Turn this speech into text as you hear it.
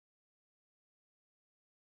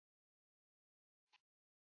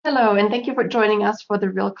Hello, and thank you for joining us for the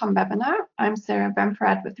Realcomm webinar. I'm Sarah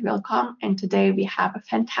Bempratt with Realcomm, and today we have a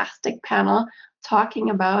fantastic panel talking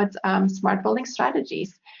about smart building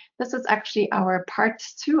strategies. This is actually our part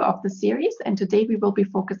 2 of the series, and today we will be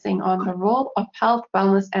focusing on the role of health,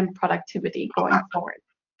 wellness, and productivity going forward.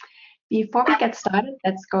 Before we get started,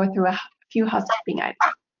 let's go through a few housekeeping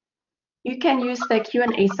items. You can use the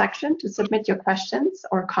Q&A section to submit your questions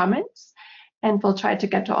or comments, and we'll try to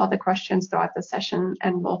get to all the questions throughout the session,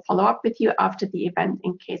 and we'll follow up with you after the event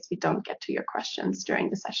in case we don't get to your questions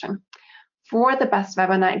during the session. For the best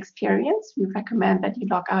webinar experience, we recommend that you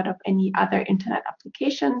log out of any other internet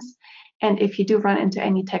applications, and if you do run into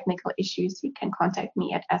any technical issues, you can contact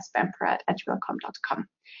me at sbempratt@realcomm.com.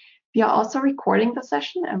 We are also recording the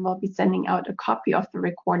session, and we'll be sending out a copy of the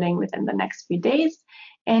recording within the next few days.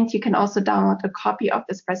 And you can also download a copy of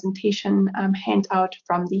this presentation handout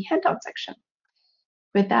from the handout section.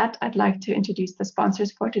 With that, I'd like to introduce the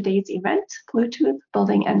sponsors for today's event: Bluetooth,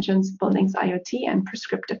 Building Engines, Buildings IoT, and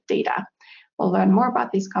Prescriptive Data. We'll learn more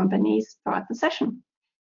about these companies throughout the session.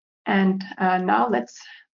 And now let's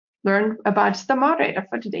learn about the moderator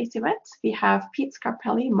for today's event. We have Pete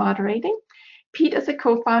Scarpelli moderating. Pete is a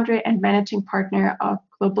co-founder and managing partner of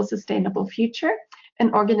Global Sustainable Future,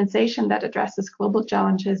 an organization that addresses global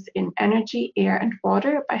challenges in energy, air, and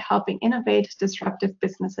water by helping innovate disruptive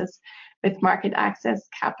businesses with market access,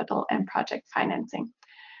 capital, and project financing.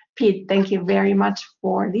 Pete, thank you very much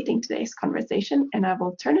for leading today's conversation, and I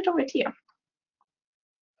will turn it over to you.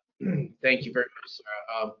 Thank you very much,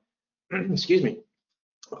 Sarah. Excuse me.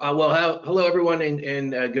 Well, hello everyone,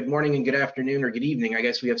 and good morning and good afternoon or good evening. I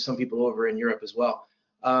guess we have some people over in Europe as well.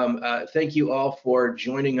 Thank you all for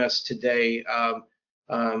joining us today.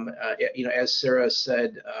 As Sarah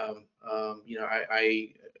said,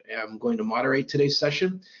 I am going to moderate today's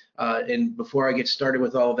session. And before I get started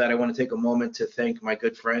with all of that, I want to take a moment to thank my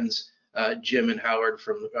good friends, Jim and Howard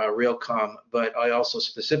from Realcomm, but I also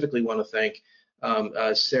specifically want to thank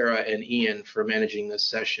Sarah and Ian for managing this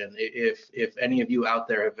session. If any of you out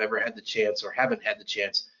there have ever had the chance or haven't had the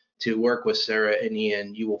chance to work with Sarah and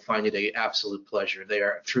Ian, you will find it an absolute pleasure. They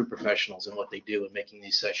are true professionals in what they do in making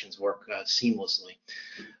these sessions work seamlessly.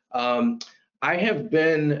 I have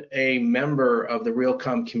been a member of the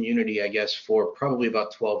Realcomm community, I guess, for probably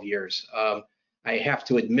about 12 years. I have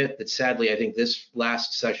to admit that sadly, I think this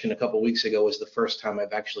last session a couple of weeks ago was the first time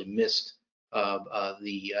I've actually missed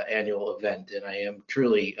the annual event, and I am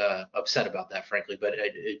truly upset about that, frankly, but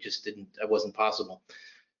it wasn't possible.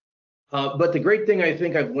 But the great thing I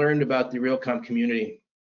think I've learned about the Realcomm community,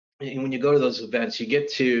 and when you go to those events, you get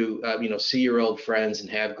to see your old friends and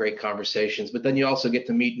have great conversations, but then you also get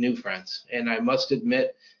to meet new friends. And I must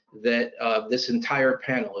admit that this entire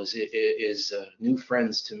panel is new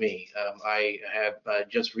friends to me. I have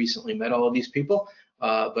just recently met all of these people,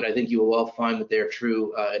 but I think you will all find that they're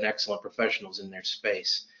true and excellent professionals in their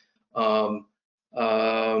space. One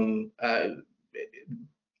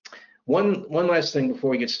last thing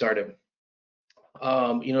before we get started.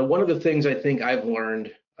 One of the things I think I've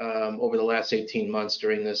learned over the last 18 months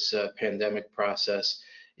during this pandemic process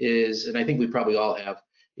is, and I think we probably all have,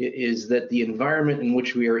 is that the environment in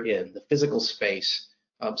which we are in, the physical space,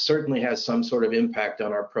 certainly has some sort of impact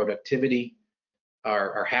on our productivity,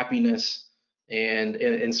 our happiness,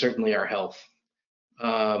 and certainly our health.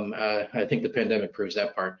 I think the pandemic proves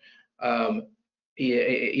that part. I've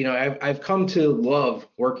come to love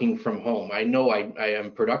working from home. I know I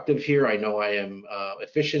am productive here. I know I am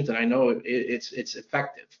efficient, and I know it's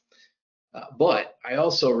effective. But I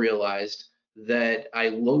also realized that I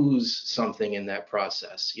lose something in that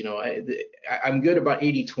process. I'm good about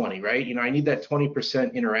 80-20, right? I need that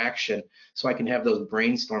 20% interaction so I can have those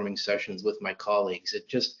brainstorming sessions with my colleagues. It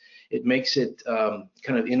makes it kind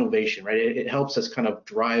of innovation, right? It helps us kind of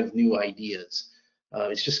drive new ideas.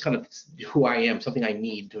 It's just kind of who I am, something I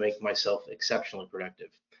need to make myself exceptionally productive.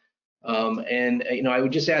 I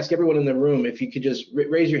would just ask everyone in the room if you could just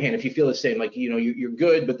raise your hand if you feel the same, like, you're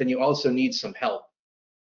good, but then you also need some help.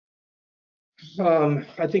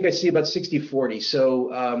 I think I see about 60-40, so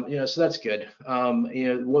that's good.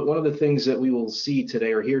 One of the things that we will see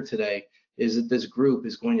today or hear today is that this group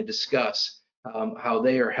is going to discuss how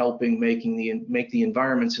they are helping make the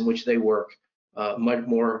environments in which they work much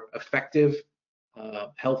more effective,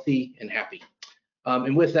 healthy, and happy.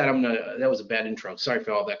 And with that, that was a bad intro. Sorry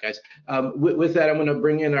for all that, guys. With that, I'm gonna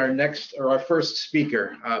bring in our first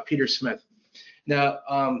speaker, Peter Smith.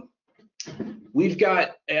 Now, we've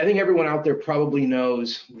got, I think everyone out there probably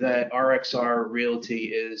knows that RXR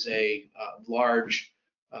Realty is a large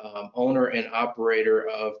owner and operator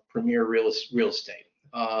of premier real estate.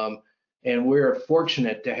 And we're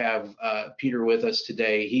fortunate to have Peter with us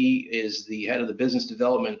today. He is the head of the business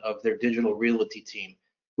development of their digital realty team,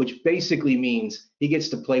 which basically means he gets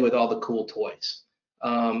to play with all the cool toys.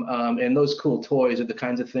 And those cool toys are the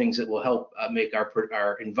kinds of things that will help make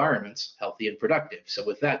our environments healthy and productive. So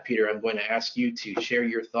with that, Peter, I'm going to ask you to share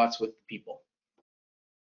your thoughts with the people.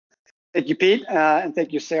 Thank you, Pete, and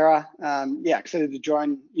thank you, Sarah. Yeah, excited to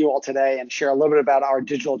join you all today and share a little bit about our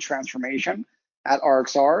digital transformation at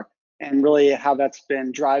RXR and really how that's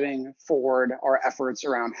been driving forward our efforts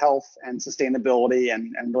around health and sustainability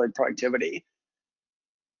and really productivity.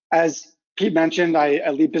 As Pete mentioned, I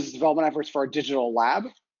lead business development efforts for our digital lab.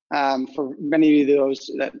 For many of those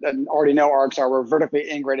that already know RXR, we're a vertically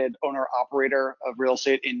integrated owner-operator of real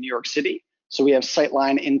estate in New York City. So we have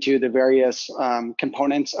sightline into the various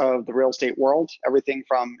components of the real estate world, everything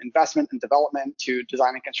from investment and development to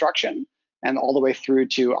design and construction, and all the way through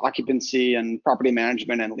to occupancy and property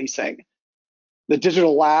management and leasing. The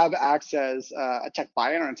digital lab acts as a tech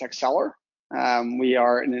buyer and a tech seller. We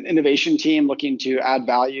are an innovation team looking to add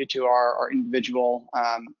value to our individual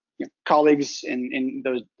colleagues in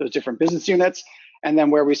those different business units. And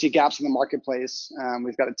then where we see gaps in the marketplace,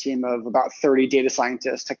 we've got a team of about 30 data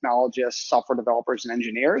scientists, technologists, software developers, and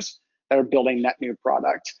engineers that are building net new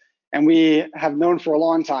product. And we have known for a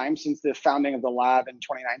long time, since the founding of the lab in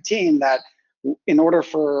 2019, that in order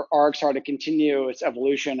for RXR to continue its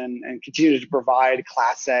evolution and continue to provide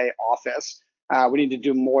Class A office, we need to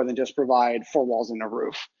do more than just provide 4 walls and a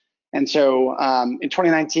roof. And so in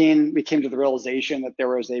 2019, we came to the realization that there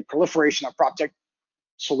was a proliferation of PropTech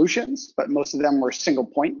solutions, but most of them were single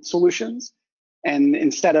point solutions. And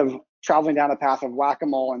instead of traveling down a path of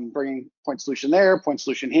whack-a-mole and bringing point solution there, point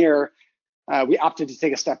solution here, we opted to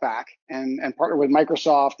take a step back and partner with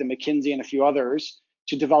Microsoft and McKinsey and a few others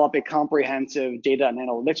to develop a comprehensive data and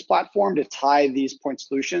analytics platform to tie these point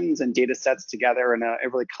solutions and data sets together in a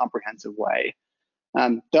really comprehensive way.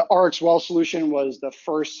 The RxWell solution was the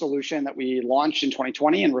first solution that we launched in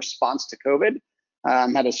 2020 in response to COVID.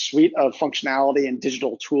 Had a suite of functionality and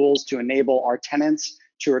digital tools to enable our tenants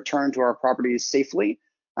to return to our properties safely,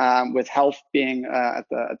 with health being at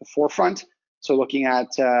the forefront. So looking at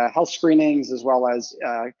health screenings as well as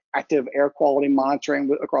active air quality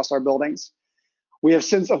monitoring across our buildings. We have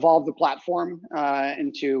since evolved the platform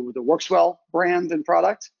into the WorksWell brand and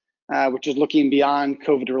product, which is looking beyond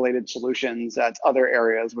COVID-related solutions at other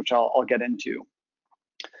areas, which I'll get into.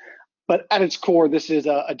 But at its core, this is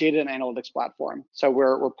a data and analytics platform. So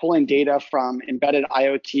we're pulling data from embedded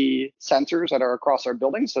IoT sensors that are across our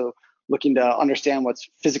buildings. So looking to understand what's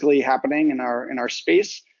physically happening in our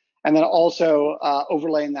space, and then also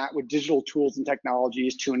overlaying that with digital tools and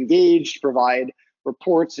technologies to engage, provide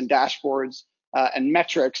reports and dashboards and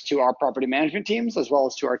metrics to our property management teams, as well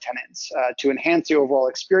as to our tenants, to enhance the overall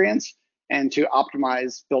experience and to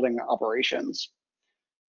optimize building operations.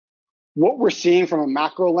 What we're seeing from a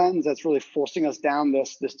macro lens that's really forcing us down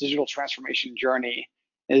this digital transformation journey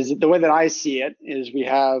is, the way that I see it, is we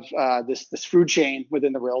have this food chain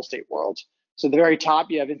within the real estate world. So at the very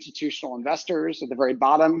top, you have institutional investors. At the very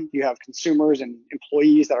bottom, you have consumers and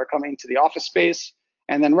employees that are coming to the office space.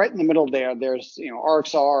 And then right in the middle there's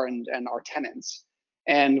RXR and our tenants.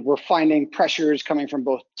 And we're finding pressures coming from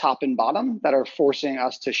both top and bottom that are forcing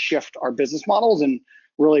us to shift our business models and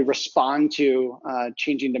really respond to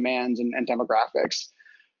changing demands and demographics.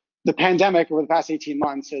 The pandemic over the past 18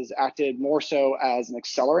 months has acted more so as an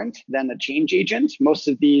accelerant than a change agent. Most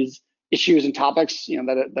of these issues and topics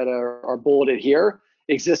that are bulleted here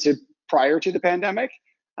existed prior to the pandemic,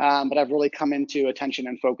 but have really come into attention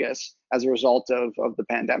and focus as a result of the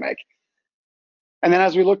pandemic. And then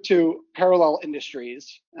as we look to parallel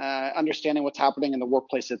industries, understanding what's happening in the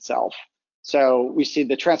workplace itself. So we see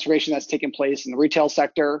the transformation that's taken place in the retail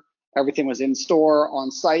sector. Everything was in store, on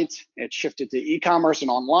site. It shifted to e-commerce and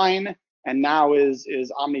online, and now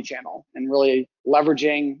is omni-channel, and really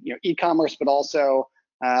leveraging e-commerce, but also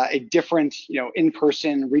a different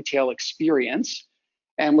in-person retail experience.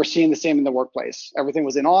 And we're seeing the same in the workplace. Everything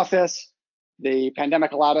was in office. The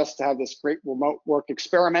pandemic allowed us to have this great remote work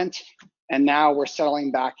experiment, and now we're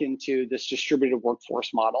settling back into this distributed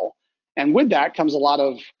workforce model. And with that comes a lot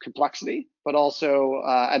of complexity, but also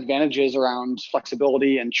advantages around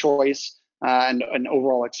flexibility and choice and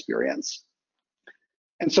overall experience.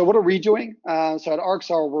 And so what are we doing? So at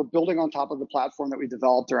RXR, we're building on top of the platform that we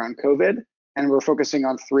developed around COVID, and we're focusing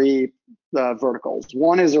on 3 verticals.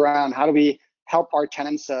 One is around how do we help our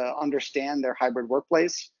tenants understand their hybrid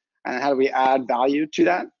workplace, and how do we add value to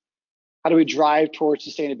that? How do we drive towards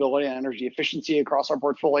sustainability and energy efficiency across our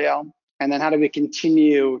portfolio? And then how do we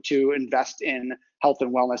continue to invest in health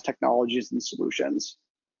and wellness technologies and solutions?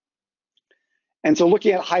 And so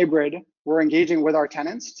looking at hybrid, we're engaging with our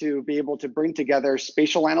tenants to be able to bring together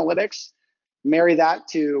spatial analytics, marry that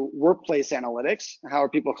to workplace analytics, how are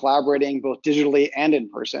people collaborating both digitally and in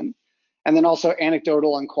person, and then also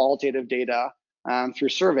anecdotal and qualitative data through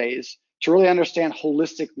surveys to really understand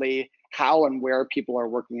holistically how and where people are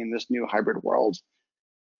working in this new hybrid world.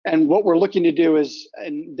 And what we're looking to do is,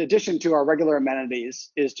 in addition to our regular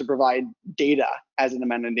amenities, is to provide data as an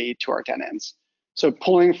amenity to our tenants. So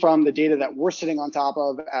pulling from the data that we're sitting on top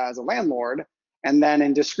of as a landlord, and then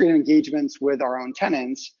in discrete engagements with our own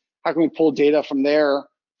tenants, how can we pull data from their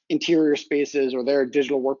interior spaces or their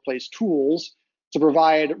digital workplace tools to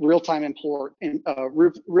provide real-time employer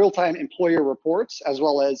reports, as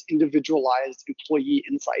well as individualized employee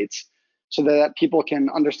insights, so that people can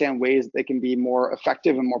understand ways they can be more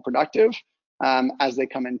effective and more productive as they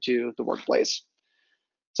come into the workplace.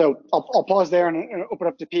 So I'll pause there and open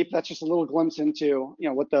up to Peep. That's just a little glimpse into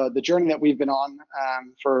what the journey that we've been on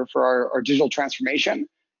for our digital transformation,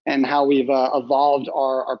 and how we've evolved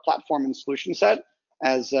our platform and solution set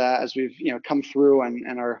as we've come through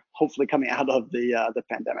and are hopefully coming out of the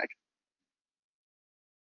pandemic.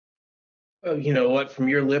 Oh, you know what? From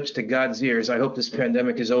your lips to God's ears, I hope this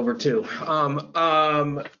pandemic is over too.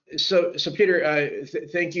 So Peter,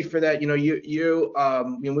 thank you for that.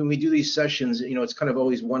 When we do these sessions, it's kind of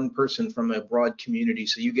always one person from a broad community,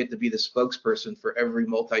 so you get to be the spokesperson for every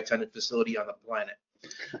multi-tenant facility on the planet.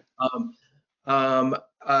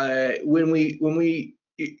 When we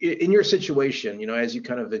in your situation, as you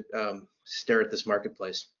kind of stare at this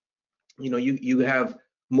marketplace, you have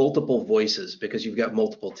multiple voices because you've got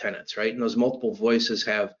multiple tenants, right? And those multiple voices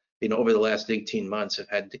have, over the last 18 months, have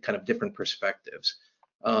had kind of different perspectives.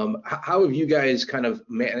 How have you guys kind of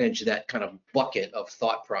managed that kind of bucket of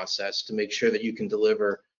thought process to make sure that you can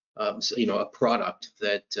deliver, a product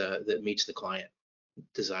that meets the client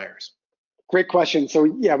desires? Great question. So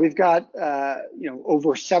yeah, we've got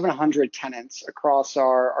over 700 tenants across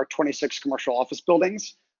our 26 commercial office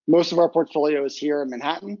buildings. Most of our portfolio is here in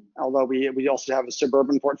Manhattan, although we also have a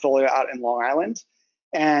suburban portfolio out in Long Island.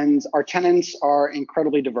 And our tenants are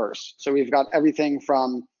incredibly diverse. So we've got everything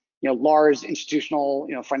from large institutional,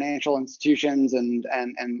 financial institutions and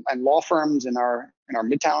law firms in our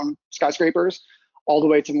Midtown skyscrapers, all the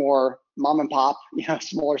way to more mom and pop,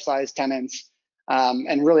 smaller size tenants,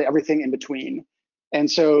 and really everything in between. And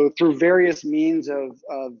so through various means of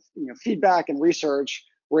feedback and research,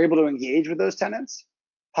 we're able to engage with those tenants,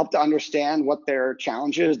 help to understand what their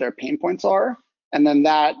challenges, their pain points are, and then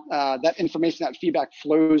that information, that feedback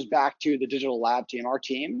flows back to the digital lab team, our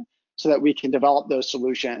team, so that we can develop those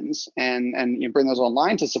solutions and bring those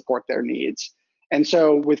online to support their needs. And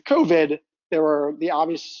so with COVID, there were the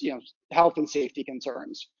obvious health and safety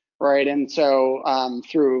concerns, right? And so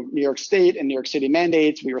through New York State and New York City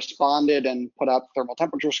mandates, we responded and put up thermal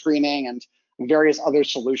temperature screening and various other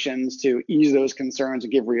solutions to ease those concerns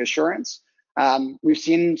and give reassurance. We've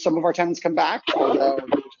seen some of our tenants come back, although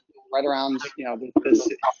right around this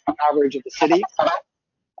average of the city.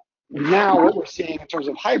 Now what we're seeing in terms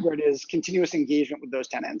of hybrid is continuous engagement with those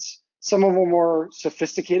tenants. Some of our more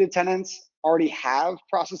sophisticated tenants already have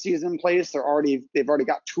processes in place. They've already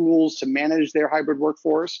got tools to manage their hybrid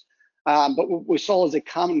workforce. But what we saw as a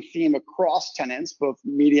common theme across tenants, both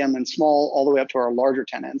medium and small, all the way up to our larger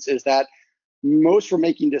tenants, is that most were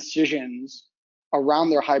making decisions around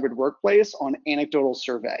their hybrid workplace on anecdotal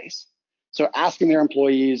surveys. So asking their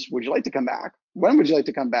employees, would you like to come back? When would you like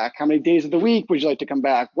to come back? How many days of the week would you like to come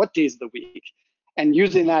back? What days of the week? And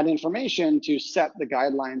using that information to set the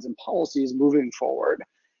guidelines and policies moving forward.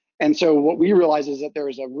 And so what we realize is that there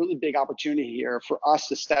is a really big opportunity here for us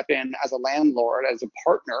to step in as a landlord, as a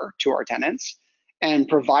partner to our tenants, and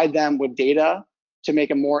provide them with data to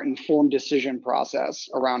make a more informed decision process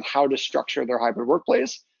around how to structure their hybrid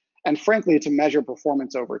workplace, and frankly, to measure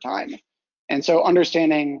performance over time. And so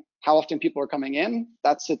understanding how often people are coming in,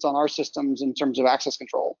 that sits on our systems in terms of access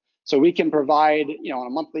control. So we can provide, on a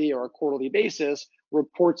monthly or a quarterly basis,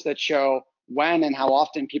 reports that show when and how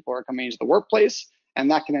often people are coming into the workplace,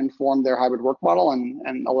 and that can inform their hybrid work model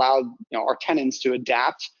and allow our tenants to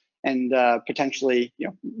adapt and potentially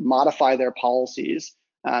modify their policies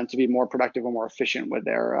to be more productive and more efficient with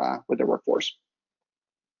their workforce.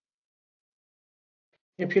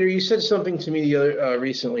 Yeah, Peter, you said something to me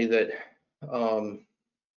recently that,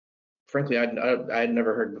 frankly, I had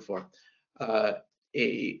never heard before.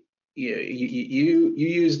 You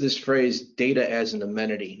use this phrase "data as an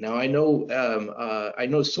amenity." Now, I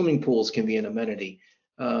know swimming pools can be an amenity,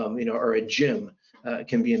 or a gym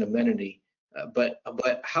can be an amenity. But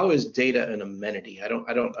how is data an amenity? I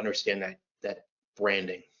don't understand that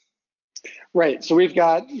branding. Right. So we've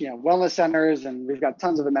got wellness centers, and we've got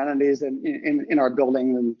tons of amenities in our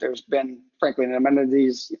building. And there's been, frankly, an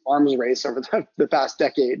amenities arms race over the past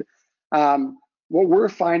decade. What we're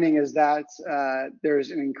finding is that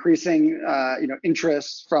there's an increasing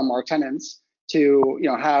interest from our tenants to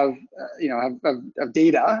have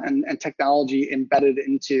data and technology embedded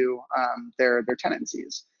into their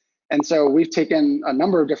tenancies. And so we've taken a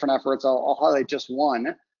number of different efforts. I'll highlight just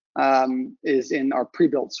one, is in our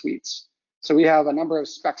pre-built suites. So we have a number of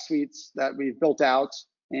spec suites that we've built out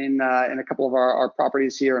in a couple of our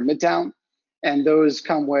properties here in Midtown, and those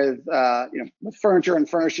come with with furniture and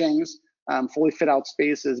furnishings, fully fit out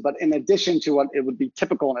spaces. But in addition to what it would be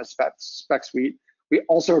typical in a spec suite, we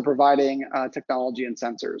also are providing technology and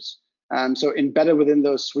sensors. So embedded within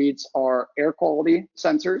those suites are air quality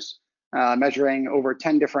sensors, measuring over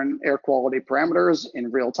 10 different air quality parameters in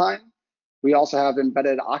real time. We also have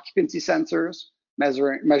embedded occupancy sensors,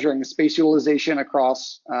 measuring space utilization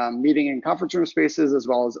across meeting and conference room spaces, as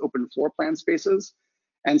well as open floor plan spaces.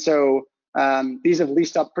 And so these have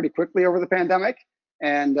leased up pretty quickly over the pandemic.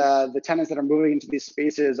 And the tenants that are moving into these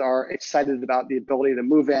spaces are excited about the ability to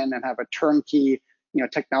move in and have a turnkey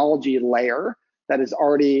technology layer that is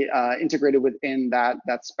already integrated within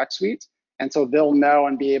that spec suite. And so they'll know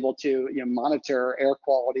and be able to monitor air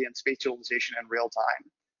quality and space utilization in real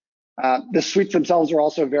time. The suites themselves are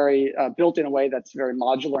also very built in a way that's very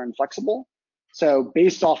modular and flexible. So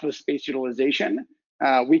based off of space utilization,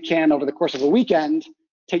 we can, over the course of a weekend,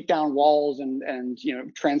 take down walls and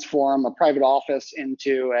transform a private office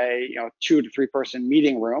into a 2 to 3 person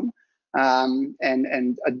meeting room,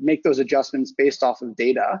 and make those adjustments based off of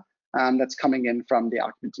data that's coming in from the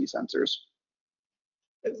occupancy sensors.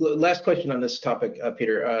 Last question on this topic,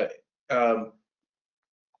 Peter.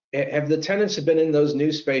 Have the tenants been in those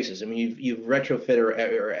new spaces? I mean, you've retrofit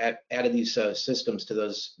or added these systems to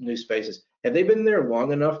those new spaces. Have they been there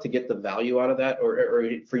long enough to get the value out of that,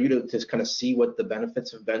 or for you to just kind of see what the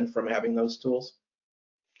benefits have been from having those tools?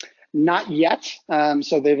 Not yet.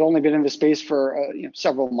 So they've only been in the space for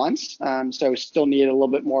several months. So still need a little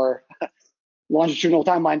bit more longitudinal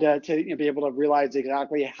timeline to be able to realize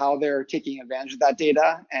exactly how they're taking advantage of that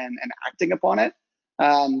data and acting upon it.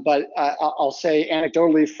 But I'll say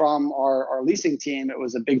anecdotally from our leasing team, it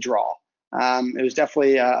was a big draw. It was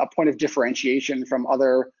definitely a point of differentiation from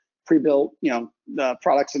other pre-built the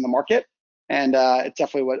products in the market, and it's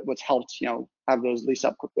definitely what's helped have those lease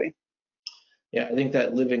up quickly. Yeah, I think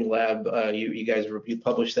that Living Lab, you guys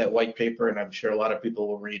published that white paper, and I'm sure a lot of people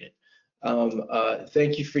will read it.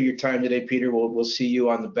 Thank you for your time today, Peter. We'll see you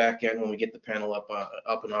on the back end when we get the panel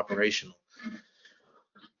up and operational.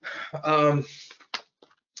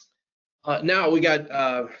 Now we got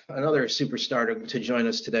another superstar to join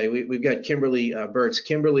us today. We've got Kimberly Burtz.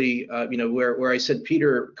 Kimberly, where I said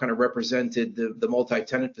Peter kind of represented the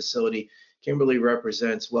multi-tenant facility, Kimberly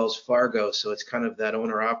represents Wells Fargo, so it's kind of that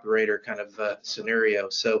owner-operator kind of scenario.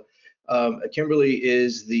 So Kimberly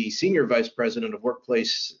is the Senior Vice President of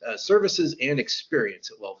Workplace Services and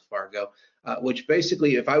Experience at Wells Fargo, which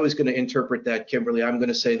basically, if I was going to interpret that, Kimberly, I'm going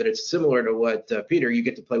to say that it's similar to what, Peter, you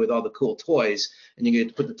get to play with all the cool toys, and you get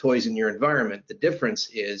to put the toys in your environment. The difference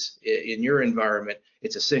is, in your environment,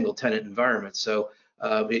 it's a single tenant environment. So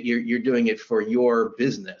you're doing it for your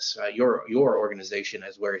business, your organization,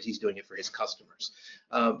 whereas he's doing it for his customers.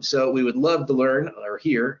 So we would love to learn or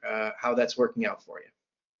hear how that's working out for you.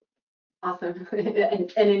 Awesome,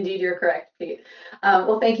 and indeed you're correct, Pete.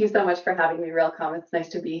 Well, thank you so much for having me, RealComm. It's nice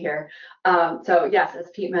to be here. So yes,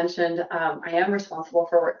 as Pete mentioned, I am responsible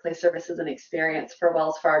for workplace services and experience for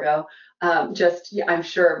Wells Fargo. I'm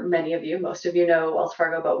sure many of you, most of you know Wells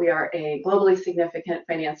Fargo, but we are a globally significant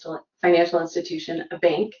financial institution, a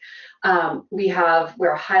bank.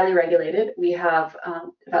 We're highly regulated. We have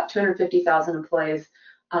about 250,000 employees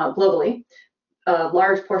globally. A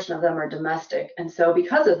large portion of them are domestic, and so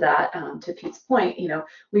because of that, to Pete's point,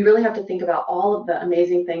 we really have to think about all of the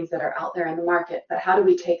amazing things that are out there in the market, but how do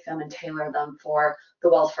we take them and tailor them for the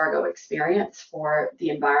Wells Fargo experience, for the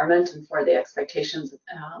environment, and for the expectations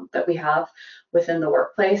that we have within the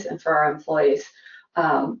workplace and for our employees.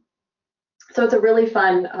 So it's a really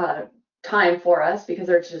fun time for us because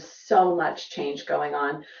there's just so much change going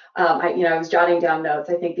on. I was jotting down notes.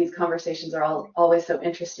 I think these conversations are always so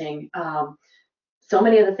interesting. So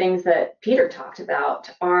many of the things that Peter talked about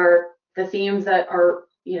are the themes that are,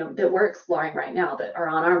 that we're exploring right now, that are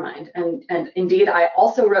on our mind. And indeed, I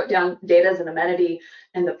also wrote down data as an amenity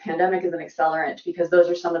and the pandemic as an accelerant, because those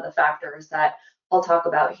are some of the factors that I'll talk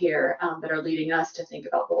about here that are leading us to think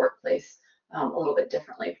about the workplace a little bit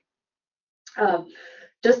differently.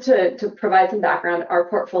 Just to provide some background, our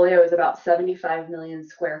portfolio is about 75 million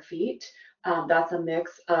square feet. That's a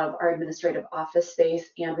mix of our administrative office space,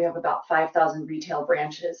 and we have about 5,000 retail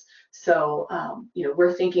branches. So,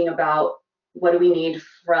 we're thinking about what do we need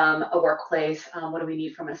from a workplace? What do we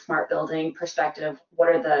need from a smart building perspective? What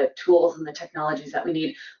are the tools and the technologies that we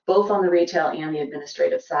need, both on the retail and the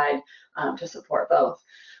administrative side, to support both?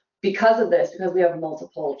 Because of this, because we have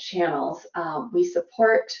multiple channels, we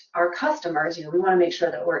support our customers. We want to make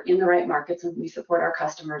sure that we're in the right markets and we support our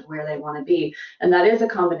customers where they want to be. And that is a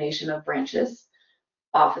combination of branches,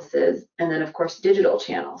 offices, and then of course, digital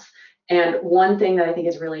channels. And one thing that I think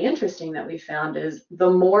is really interesting that we found is the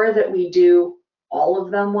more that we do all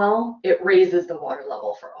of them well, it raises the water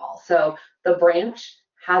level for all. So the branch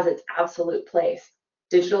has its absolute place.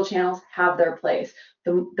 Digital channels have their place.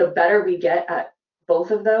 The better we get at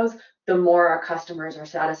both of those, the more our customers are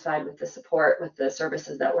satisfied with the support, with the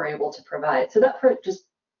services that we're able to provide. So that just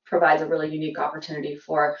provides a really unique opportunity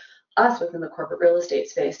for us within the corporate real estate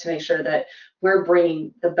space to make sure that we're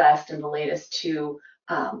bringing the best and the latest to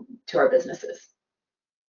our businesses.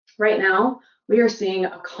 Right now, we are seeing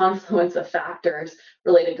a confluence of factors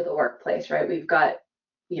related to the workplace, right? We've got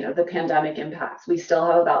the pandemic impacts. We still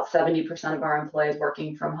have about 70% of our employees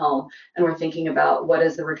working from home, and we're thinking about what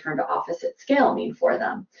does the return to office at scale mean for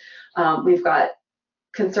them. We've got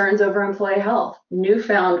concerns over employee health,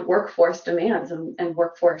 newfound workforce demands and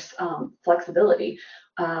workforce flexibility,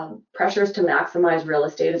 pressures to maximize real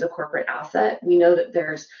estate as a corporate asset. We know that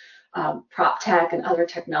there's prop tech and other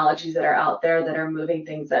technologies that are out there that are moving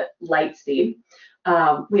things at light speed.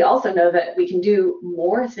 We also know that we can do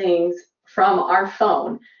more things from our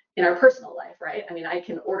phone in our personal life, right? I mean, I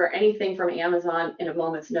can order anything from Amazon in a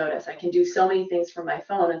moment's notice. I can do so many things from my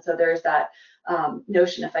phone, and so there's that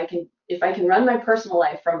notion: if I can run my personal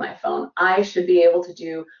life from my phone, I should be able to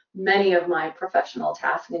do many of my professional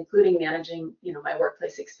tasks, including managing, my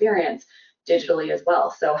workplace experience digitally as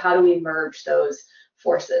well. So how do we merge those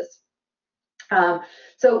forces?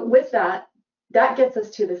 So with that gets us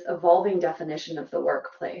to this evolving definition of the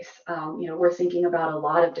workplace. We're thinking about a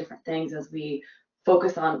lot of different things as we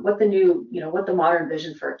focus on what the modern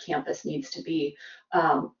vision for a campus needs to be.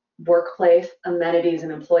 Workplace amenities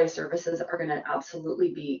and employee services are going to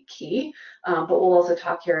absolutely be key, but we'll also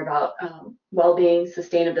talk here about well-being,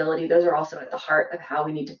 sustainability. Those are also at the heart of how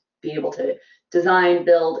we need to be able to design,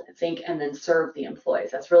 build, think, and then serve the employees.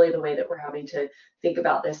 That's really the way that we're having to think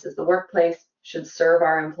about this: is the workplace should serve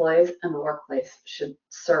our employees and the workplace should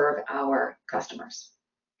serve our customers.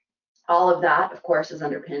 All of that, of course, is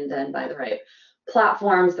underpinned then by the right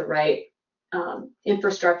platforms, the right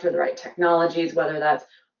infrastructure, the right technologies, whether that's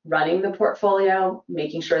running the portfolio,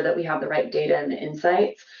 making sure that we have the right data and the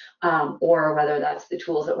insights, or whether that's the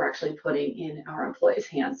tools that we're actually putting in our employees'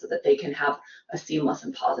 hands so that they can have a seamless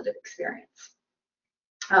and positive experience.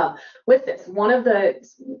 With this, one of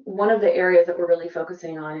the areas that we're really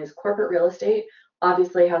focusing on is corporate real estate.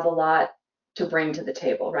 Obviously has a lot to bring to the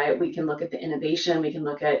table, right? We can look at the innovation, we can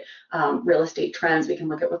look at real estate trends, we can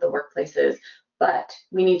look at what the workplace is, but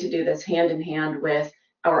we need to do this hand in hand with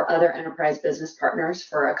our other enterprise business partners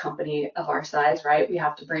for a company of our size, right? We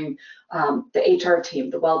have to bring the HR team,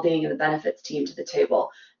 the well-being and the benefits team to the table,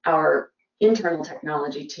 our internal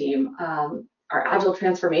technology team, our agile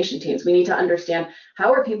transformation teams. We need to understand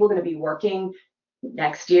how are people going to be working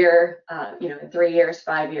next year, in 3 years,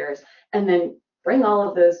 5 years, and then bring all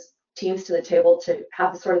of those teams to the table to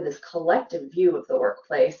have sort of this collective view of the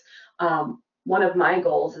workplace. One of my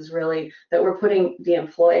goals is really that we're putting the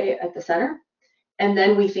employee at the center, and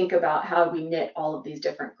then we think about how we knit all of these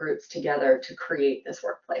different groups together to create this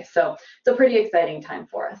workplace. So it's a pretty exciting time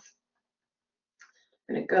for us.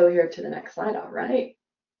 I'm going to go here to the next slide. All right.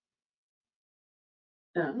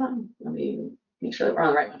 Let me make sure that we're on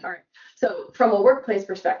the right one. All right. So from a workplace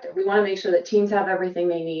perspective, we want to make sure that teams have everything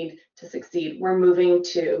they need to succeed. We're moving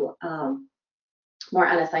to more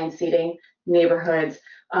unassigned seating, neighborhoods,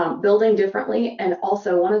 building differently. And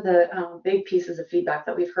also one of the big pieces of feedback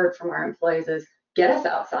that we've heard from our employees is get us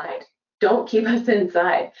outside. Don't keep us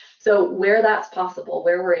inside. So where that's possible,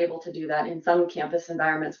 where we're able to do that, in some campus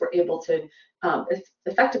environments, we're able to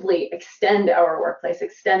effectively extend our workplace,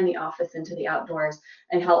 extend the office into the outdoors,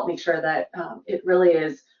 and help make sure that it really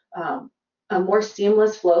is a more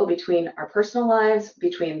seamless flow between our personal lives,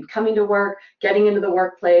 between coming to work, getting into the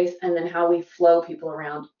workplace, and then how we flow people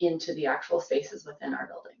around into the actual spaces within our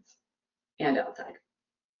buildings and outside.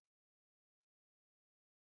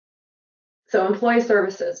 So employee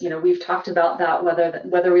services, we've talked about that,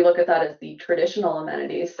 whether we look at that as the traditional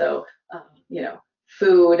amenities, so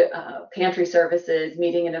food, pantry services,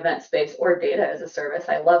 meeting and event space, or data as a service.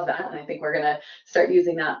 I love that, and I think we're going to start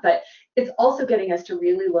using that. But it's also getting us to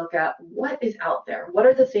really look at what is out there. What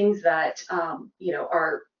are the things that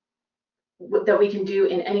are that we can do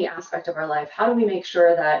in any aspect of our life? How do we make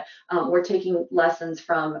sure that we're taking lessons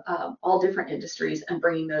from all different industries and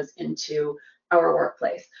bringing those into our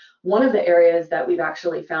workplace? One of the areas that we've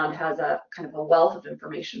actually found has a kind of a wealth of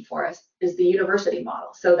information for us is the university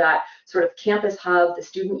model. So that sort of campus hub, the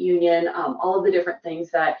student union, all of the different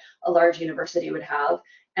things that a large university would have,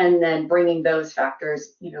 and then bringing those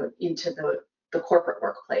factors, into the corporate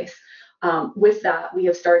workplace. With that, we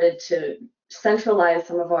have started to centralize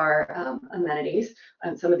some of our amenities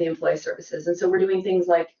and some of the employee services. And so we're doing things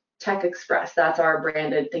like Tech Express. That's our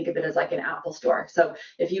branded, think of it as like an Apple store. So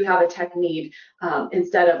if you have a tech need,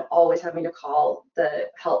 instead of always having to call the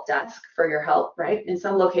help desk for your help, right? In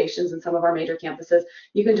some locations, in some of our major campuses,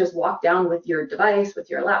 you can just walk down with your device, with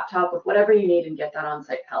your laptop, with whatever you need and get that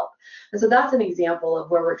on-site help. And so that's an example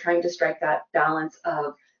of where we're trying to strike that balance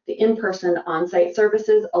of the in-person on-site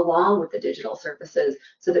services along with the digital services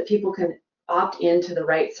so that people can opt into the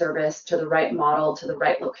right service, to the right model, to the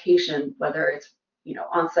right location, whether it's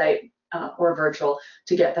on-site or virtual,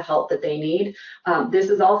 to get the help that they need. This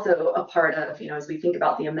is also a part of, as we think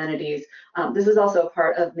about the amenities, this is also a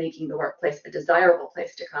part of making the workplace a desirable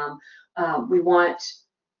place to come. We want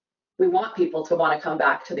people to want to come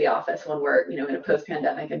back to the office when we're in a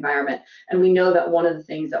post-pandemic environment, and we know that one of the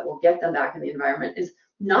things that will get them back in the environment is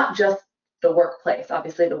not just the workplace.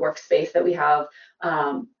 Obviously, the workspace that we have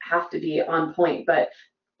to be on point, but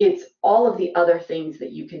it's all of the other things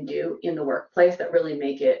that you can do in the workplace that really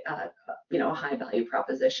make it a high value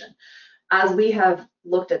proposition. As we have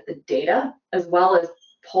looked at the data, as well as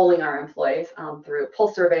polling our employees through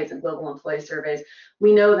pulse surveys and global employee surveys,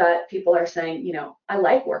 we know that people are saying, I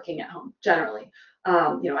like working at home generally.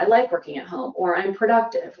 I like working at home, or I'm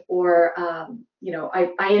productive, or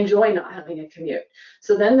I enjoy not having a commute.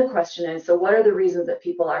 So then the question is, so what are the reasons that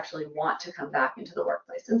people actually want to come back into the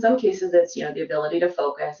workplace? In some cases, it's the ability to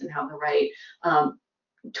focus and have the right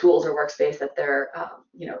tools or workspace at their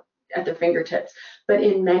at their fingertips. But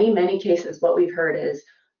in many cases, what we've heard is,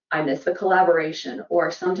 I miss the collaboration,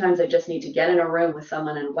 or sometimes I just need to get in a room with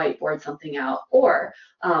someone and whiteboard something out. Or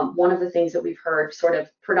one of the things that we've heard sort of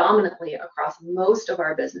predominantly across most of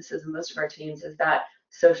our businesses and most of our teams is that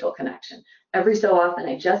social connection. Every so often,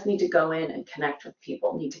 I just need to go in and connect with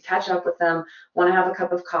people, need to catch up with them, want to have a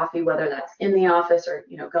cup of coffee, whether that's in the office or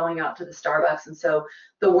going out to the Starbucks. And so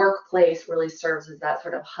the workplace really serves as that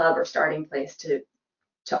sort of hub or starting place to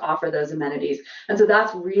offer those amenities. And so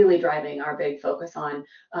that's really driving our big focus on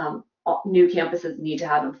new campuses need to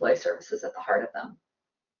have employee services at the heart of them.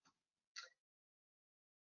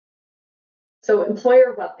 So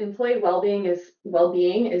employee well-being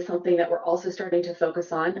is something that we're also starting to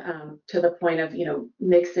focus on to the point of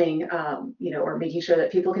mixing or making sure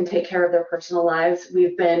that people can take care of their personal lives.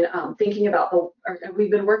 We've been thinking about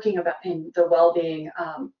we've been working about in the well-being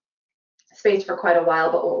space for quite a while,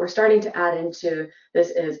 but what we're starting to add into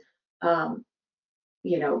this is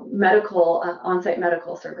medical on-site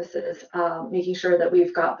medical services, making sure that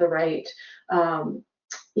we've got the right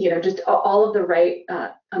just all of the right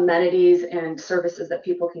amenities and services that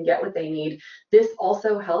people can get what they need. This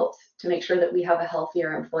also helps to make sure that we have a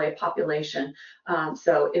healthier employee population.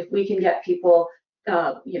 So if we can get people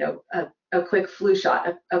a quick flu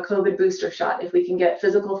shot, a COVID booster shot, if we can get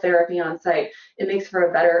physical therapy on site, it makes for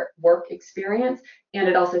a better work experience, and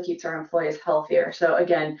it also keeps our employees healthier. So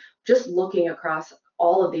again, just looking across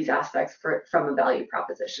all of these aspects from a value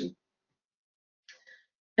proposition.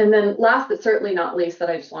 And then last but certainly not least that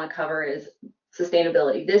I just want to cover is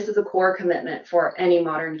sustainability. This is a core commitment for any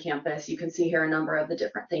modern campus. You can see here a number of the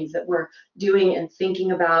different things that we're doing and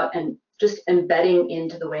thinking about and just embedding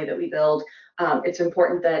into the way that we build. It's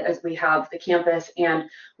important that as we have the campus and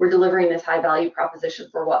we're delivering this high value proposition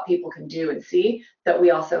for what people can do and see, that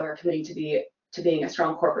we also are committing to being a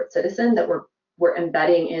strong corporate citizen, that we're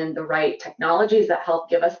embedding in the right technologies that help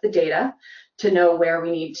give us the data to know where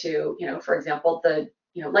we need to, for example, the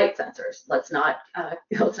light sensors. Let's not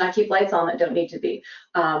keep lights on that don't need to be.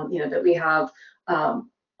 That we have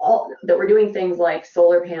that we're doing things like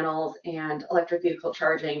solar panels and electric vehicle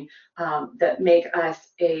charging that make us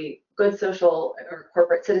a good social or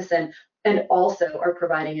corporate citizen, and also are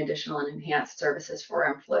providing additional and enhanced services for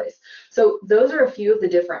our employees. So those are a few of the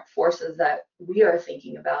different forces that we are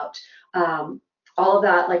thinking about. All of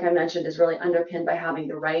that, like I mentioned, is really underpinned by having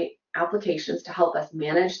the right applications to help us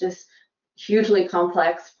manage this hugely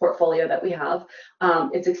complex portfolio that we have.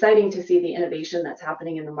 It's exciting to see the innovation that's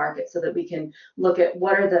happening in the market so that we can look at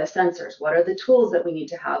what are the sensors, what are the tools that we need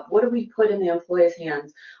to have, what do we put in the employee's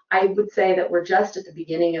hands. I would say that we're just at the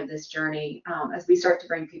beginning of this journey. As we start to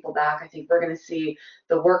bring people back, I think we're going to see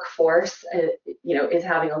the workforce, is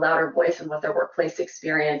having a louder voice in what their workplace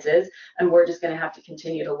experience is, and we're just going to have to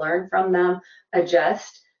continue to learn from them,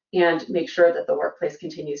 adjust, and make sure that the workplace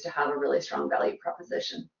continues to have a really strong value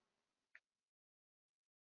proposition.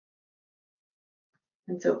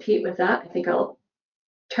 And so, Pete, with that, I think I'll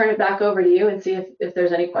turn it back over to you and see if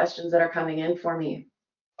there's any questions that are coming in for me.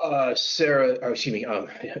 Sarah, or excuse me,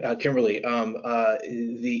 Kimberly,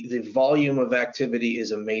 the volume of activity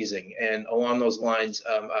is amazing. And along those lines,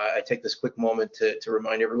 I take this quick moment to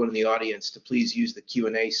remind everyone in the audience to please use the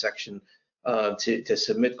Q&A section to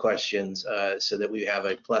submit questions so that we have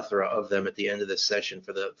a plethora of them at the end of this session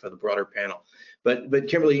for the broader panel. But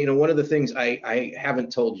Kimberly, one of the things I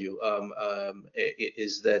haven't told you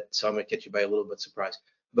is that, so I'm gonna catch you by a little bit surprise,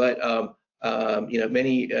 but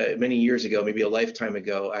many years ago, maybe a lifetime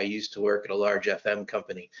ago, I used to work at a large FM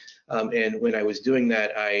company. And when I was doing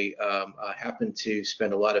that, I happened to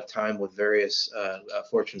spend a lot of time with various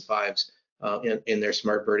Fortune 5s in their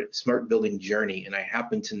smart building journey. And I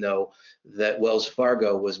happen to know that Wells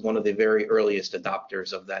Fargo was one of the very earliest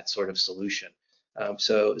adopters of that sort of solution.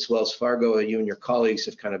 So as Wells Fargo, you and your colleagues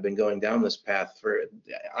have kind of been going down this path for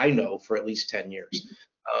at least 10 years.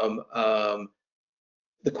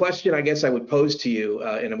 The question I guess I would pose to you,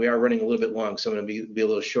 and we are running a little bit long, so I'm going to be a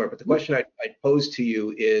little short, but the question I'd pose to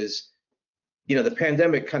you is, the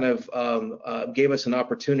pandemic kind of gave us an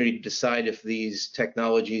opportunity to decide if these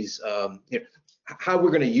technologies, how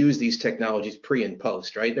we're going to use these technologies pre and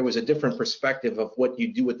post, right? There was a different perspective of what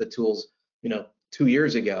you do with the tools, 2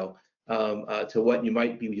 years ago to what you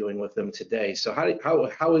might be doing with them today. So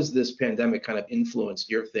how has this pandemic kind of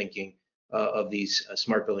influenced your thinking of these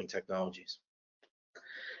smart building technologies?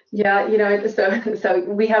 Yeah, so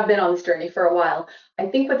we have been on this journey for a while. I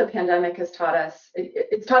think what the pandemic has taught us,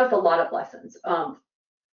 it's taught us a lot of lessons.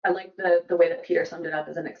 I like the way that Peter summed it up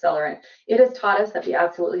as an accelerant. It has taught us that we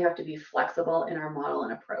absolutely have to be flexible in our model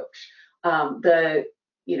and approach.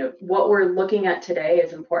 What we're looking at today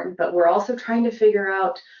is important, but we're also trying to figure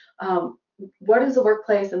out what is the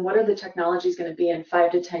workplace and what are the technologies going to be in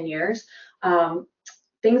 5 to 10 years.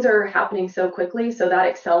 Things are happening so quickly, so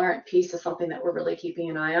that accelerant piece is something that we're really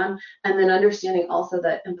keeping an eye on. And then understanding also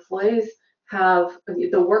that employees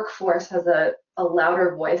the workforce has a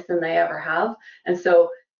louder voice than they ever have. And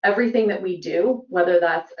so everything that we do, whether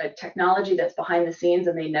that's a technology that's behind the scenes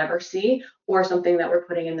and they never see, or something that we're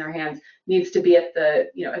putting in their hands, needs to be at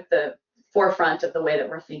the forefront of the way that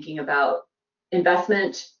we're thinking about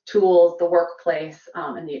investment, tools, the workplace,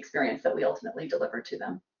 and the experience that we ultimately deliver to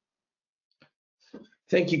them.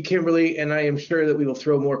 Thank you, Kimberly, and I am sure that we will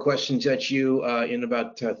throw more questions at you in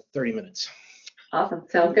about 30 minutes. Awesome,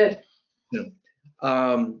 sounds good. Yeah.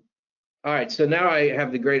 All right, so now I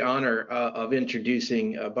have the great honor of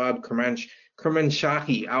introducing Bob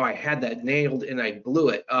Kermanshah. Oh, I had that nailed and I blew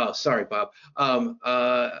it. Oh, sorry, Bob.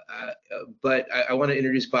 But I want to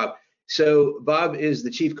introduce Bob. So Bob is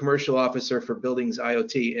the Chief Commercial Officer for Buildings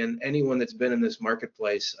IoT, and anyone that's been in this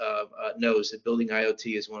marketplace knows that Building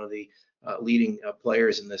IoT is one of the leading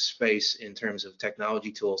players in this space in terms of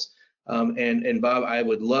technology tools. And Bob, I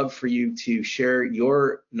would love for you to share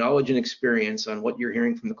your knowledge and experience on what you're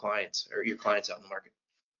hearing from the clients or your clients out in the market.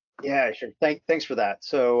 Yeah, sure. Thanks for that.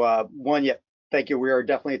 So thank you. We are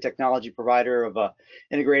definitely a technology provider of a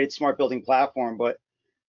integrated smart building platform, but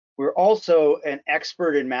we're also an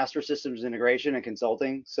expert in master systems integration and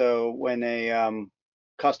consulting. So when a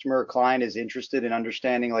customer or client is interested in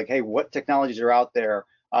understanding, like, hey, what technologies are out there?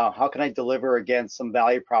 How can I deliver against some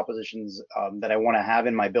value propositions that I want to have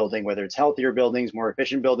in my building, whether it's healthier buildings, more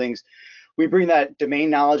efficient buildings? We bring that domain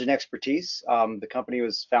knowledge and expertise. The company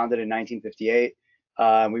was founded in 1958.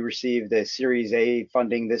 We received a Series A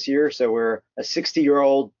funding this year, so we're a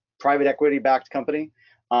 60-year-old private equity-backed company.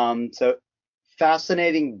 So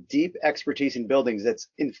fascinating, deep expertise in buildings that's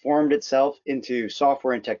informed itself into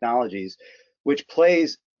software and technologies, which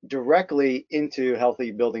plays directly into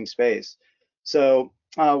healthy building space. So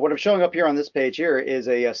what I'm showing up here on this page here is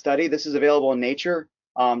a study. This is available on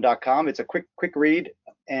nature.com. It's a quick read,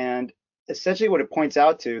 and essentially what it points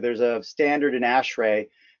out to, there's a standard in ASHRAE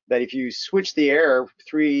that if you switch the air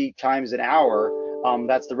 3 times an hour,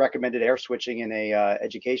 that's the recommended air switching in a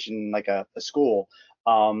education, like a school.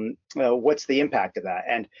 What's the impact of that?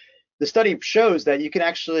 And the study shows that you can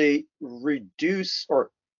actually reduce or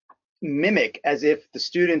mimic as if the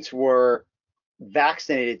students were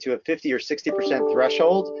vaccinated to a 50 or 60%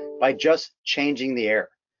 threshold by just changing the air.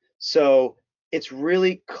 So it's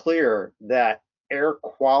really clear that air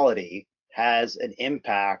quality has an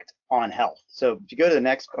impact on health. So if you go to the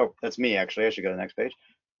next, oh, that's me actually, I should go to the next page.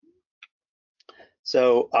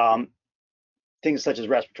 So things such as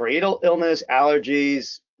respiratory illness,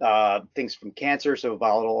 allergies, things from cancer, so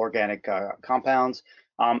volatile organic compounds,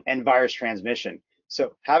 and virus transmission.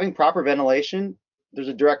 So having proper ventilation, there's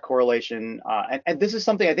a direct correlation, and this is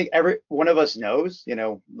something I think every one of us knows. You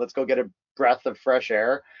know, let's go get a breath of fresh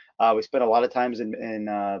air. We spend a lot of times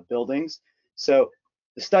in buildings, so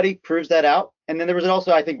the study proves that out. And then there was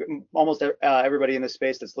also, I think, almost everybody in this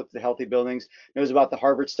space that's looked at healthy buildings knows about the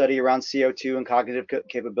Harvard study around CO2 and cognitive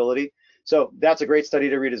capability. So that's a great study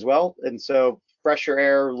to read as well. And so fresher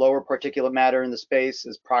air, lower particulate matter in the space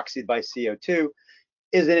is proxied by CO2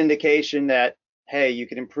 is an indication that, hey, you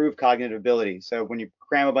can improve cognitive ability. So when you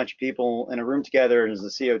cram a bunch of people in a room together and as the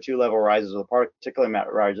CO2 level rises or the particulate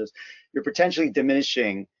matter rises, you're potentially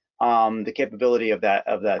diminishing the capability of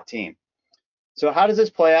that team. So how does this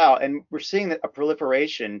play out? And we're seeing that a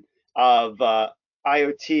proliferation of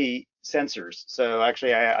IoT sensors. So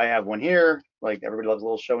actually I have one here, like everybody loves a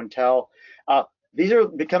little show and tell. These are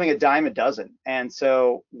becoming a dime a dozen. And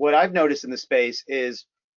so what I've noticed in the space is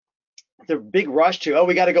the big rush to, oh,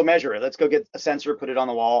 we got to go measure it. Let's go get a sensor, put it on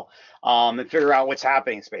the wall, and figure out what's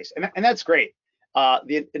happening in space. And that's great.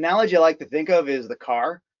 The analogy I like to think of is the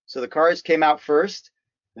car. So the cars came out first,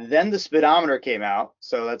 then the speedometer came out.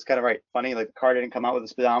 So that's kind of funny, like the car didn't come out with a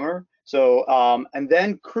speedometer. So, and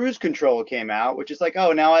then cruise control came out, which is like,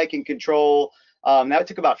 oh, now I can control, now it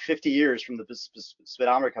took about 50 years from the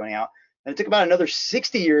speedometer coming out. And it took about another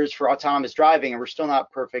 60 years for autonomous driving, and we're still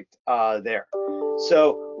not perfect there.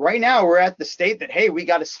 So right now we're at the state that, hey, we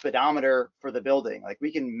got a speedometer for the building. Like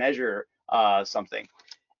we can measure something.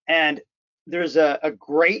 And there's a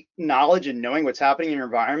great knowledge in knowing what's happening in your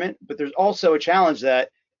environment, but there's also a challenge that,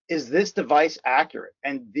 is this device accurate?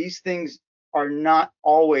 And these things are not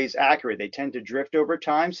always accurate. They tend to drift over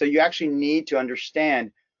time. So you actually need to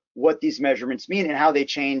understand what these measurements mean and how they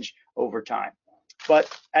change over time.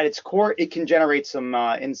 But at its core, it can generate some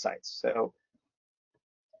insights. So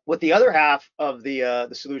what the other half of the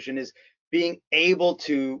solution is being able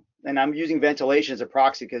to, and I'm using ventilation as a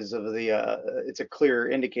proxy because of the, it's a clear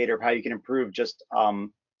indicator of how you can improve just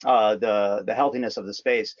the healthiness of the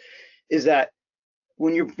space, is that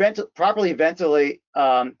when you properly ventilate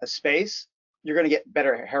a space, you're going to get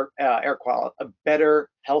better air quality, a better,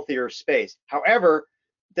 healthier space. However,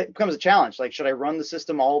 that becomes a challenge. Like, should I run the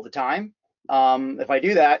system all the time? If I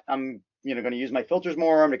do that, I'm going to use my filters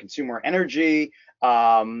more. I'm going to consume more energy,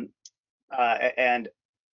 and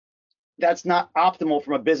that's not optimal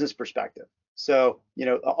from a business perspective. So,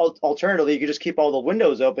 alternatively, you could just keep all the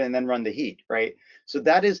windows open and then run the heat, right? So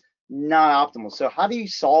that is not optimal. So how do you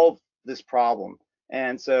solve this problem?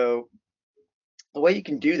 And so the way you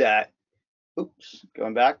can do that, oops,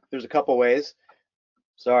 going back, there's a couple ways.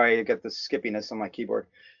 Sorry, I got the skippiness on my keyboard.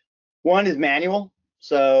 One is manual.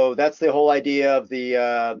 So that's the whole idea of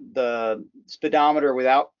the speedometer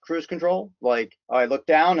without cruise control. Like I look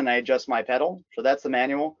down and I adjust my pedal. So that's the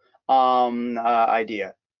manual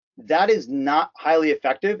idea. That is not highly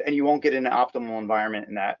effective, and you won't get an optimal environment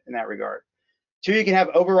in that regard. Two, you can have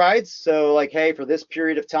overrides. So like, hey, for this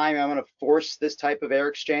period of time, I'm going to force this type of air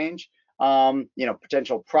exchange.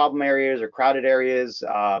 Potential problem areas or crowded areas,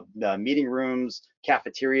 the meeting rooms,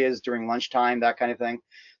 cafeterias during lunchtime, that kind of thing.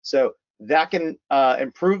 So that can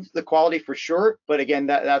improve the quality for sure, but again,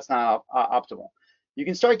 that's not optimal. You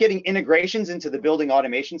can start getting integrations into the building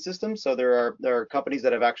automation system. So there are companies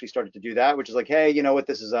that have actually started to do that, which is like, hey, you know what,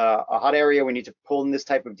 this is a hot area. We need to pull in this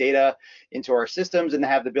type of data into our systems and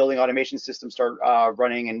have the building automation system start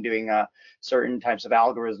running and doing certain types of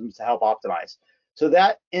algorithms to help optimize. So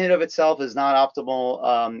that in and of itself is not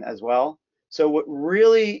optimal as well. So what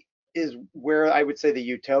really is where I would say the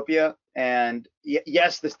utopia, and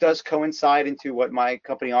yes, this does coincide into what my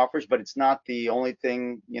company offers, but it's not the only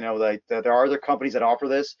thing. Like there are other companies that offer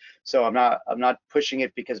this, so I'm not pushing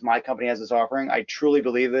it because my company has this offering. I truly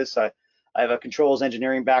believe this. I have a controls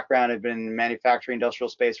engineering background. I've been in manufacturing industrial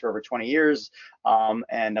space for over 20 years,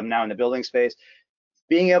 and I'm now in the building space.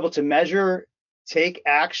 Being able to measure, take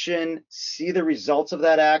action, see the results of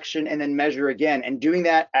that action, and then measure again, and doing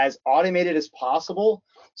that as automated as possible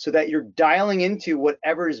so that you're dialing into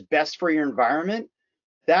whatever is best for your environment.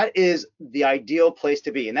 That is the ideal place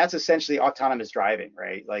to be. And that's essentially autonomous driving,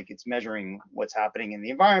 right? Like it's measuring what's happening in the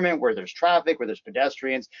environment, where there's traffic, where there's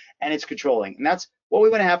pedestrians, and it's controlling. And that's what we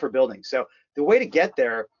want to have for buildings. So the way to get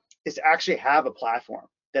there is to actually have a platform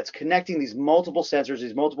that's connecting these multiple sensors,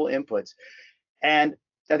 these multiple inputs. And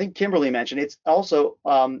I think Kimberly mentioned it's also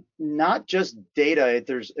not just data.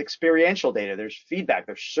 There's experiential data, there's feedback,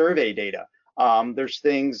 there's survey data. There's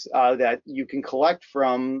things that you can collect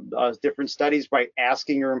from different studies by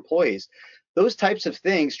asking your employees. Those types of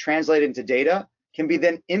things translate into data can be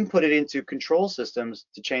then inputted into control systems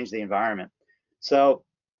to change the environment. So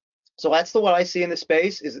that's what I see in the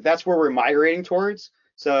space, is that's where we're migrating towards.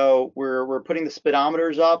 So we're putting the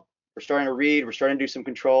speedometers up. We're starting to read. We're starting to do some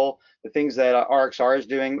control. The things that RXR is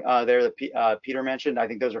doing there that Peter mentioned, I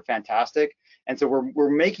think those are fantastic. And so we're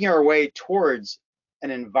making our way towards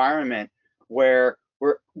an environment where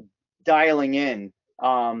we're dialing in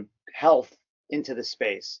health into the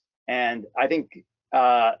space. And I think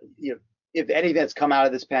if anything that's come out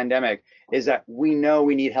of this pandemic is that we know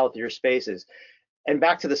we need healthier spaces. And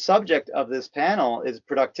back to the subject of this panel is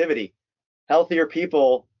productivity. Healthier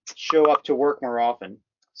people show up to work more often.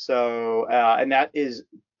 So, and that is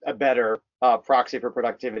a better proxy for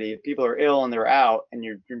productivity. If people are ill and they're out, and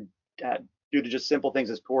you're due to just simple things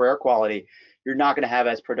as poor air quality, you're not going to have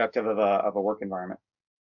as productive of a work environment.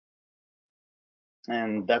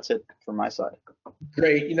 And that's it from my side.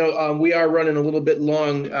 Great. We are running a little bit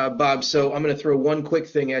long, Bob, so I'm going to throw one quick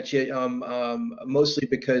thing at you, mostly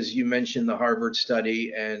because you mentioned the Harvard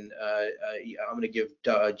study, and I'm going to give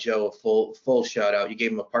Joe a full shout out. You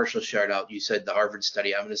gave him a partial shout out. You said the Harvard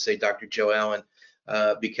study. I'm going to say Dr. Joe Allen,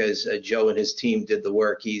 because Joe and his team did the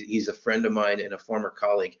work. He's a friend of mine and a former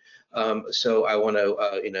colleague. So I want to,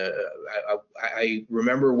 I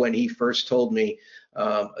remember when he first told me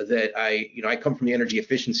that I come from the energy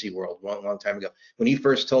efficiency world a long time ago. When he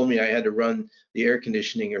first told me I had to run the air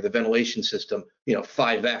conditioning or the ventilation system,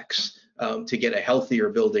 5x to get a healthier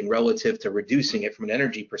building relative to reducing it from an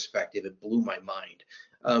energy perspective, it blew my mind.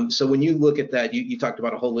 So when you look at that, you talked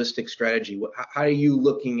about a holistic strategy. How are you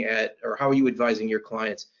looking at, or how are you advising your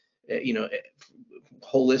clients,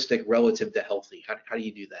 holistic relative to healthy? How do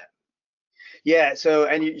you do that? Yeah, so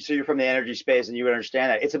you're from the energy space, and you would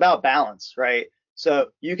understand that it's about balance, right? So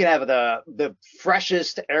you can have the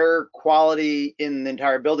freshest air quality in the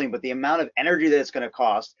entire building, but the amount of energy that it's going to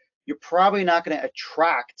cost, you're probably not going to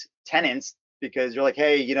attract tenants, because you're like,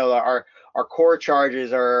 hey, our core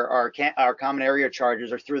charges, our common area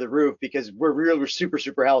charges are through the roof because we're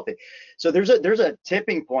super healthy. So there's a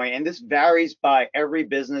tipping point, and this varies by every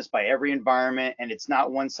business, by every environment, and it's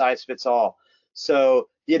not one size fits all. So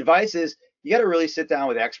the advice is, you got to really sit down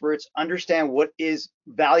with experts, understand what is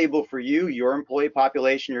valuable for you, your employee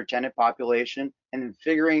population, your tenant population, and then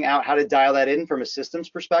figuring out how to dial that in from a systems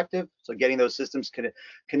perspective. So getting those systems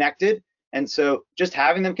connected. And so just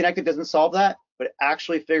having them connected doesn't solve that, but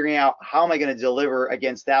actually figuring out, how am I going to deliver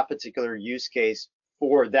against that particular use case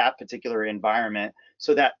for that particular environment,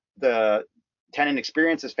 so that the tenant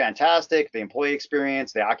experience is fantastic, the employee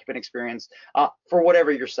experience, the occupant experience, for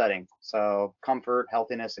whatever you're setting. So comfort,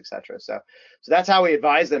 healthiness, etc. So that's how we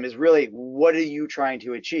advise them, is really, what are you trying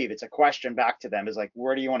to achieve? It's a question back to them, is like,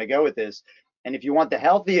 where do you want to go with this? And if you want the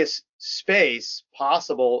healthiest space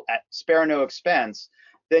possible at spare no expense,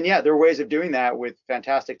 then yeah, there are ways of doing that with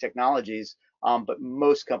fantastic technologies, but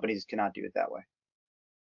most companies cannot do it that way.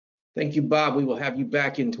 Thank you, Bob. We will have you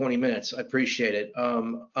back in 20 minutes. I appreciate it.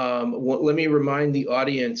 Let me remind the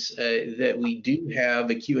audience that we do have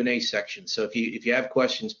a Q&A section. So if you have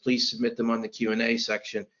questions, please submit them on the Q&A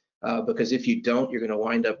section, because if you don't, you're going to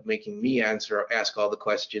wind up making me ask all the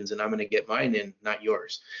questions, and I'm going to get mine in, not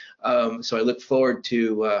yours. So I look forward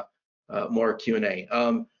to more Q&A.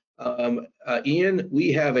 Ian,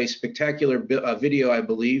 we have a spectacular video, I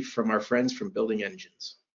believe, from our friends from Building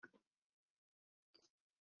Engines.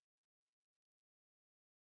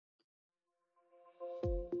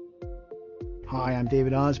 Hi, I'm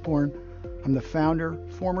David Osborne. I'm the founder,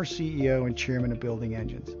 former CEO, and chairman of Building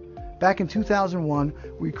Engines. Back in 2001,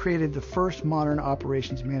 we created the first modern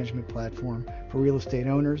operations management platform for real estate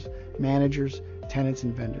owners, managers, tenants,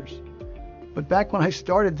 and vendors. But back when I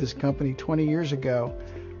started this company 20 years ago,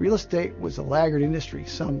 real estate was a laggard industry,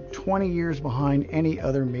 some 20 years behind any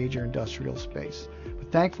other major industrial space. But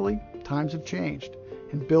thankfully, times have changed,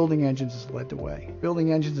 and Building Engines has led the way.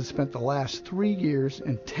 Building Engines has spent the last 3 years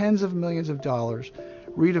and tens of millions of dollars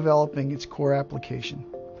redeveloping its core application.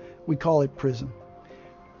 We call it Prism.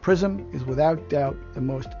 Prism is without doubt the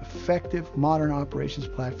most effective modern operations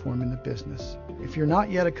platform in the business. If you're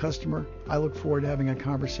not yet a customer, I look forward to having a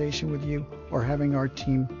conversation with you or having our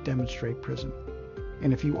team demonstrate Prism.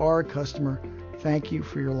 And if you are a customer, thank you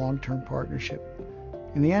for your long-term partnership.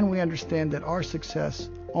 In the end, we understand that our success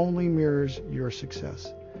only mirrors your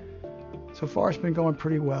success. So far, it's been going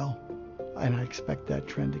pretty well, and I expect that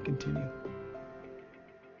trend to continue.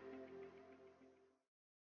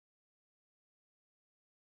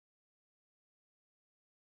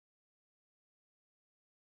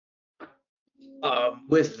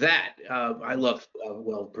 With that, I love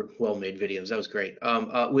well-made videos. That was great.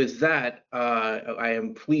 With that, I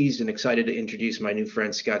am pleased and excited to introduce my new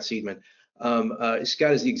friend, Scott Seidman.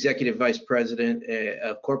 Scott is the Executive Vice President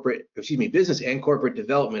of Business and Corporate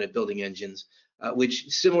Development at Building Engines, which,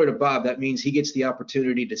 similar to Bob, that means he gets the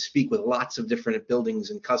opportunity to speak with lots of different buildings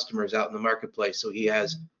and customers out in the marketplace. So he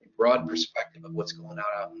has a broad perspective of what's going on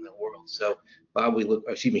out in the world. So Bob,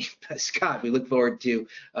 Scott, we look forward to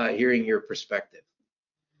hearing your perspective.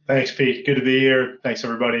 Thanks, Pete. Good to be here. Thanks,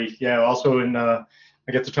 everybody. Yeah, also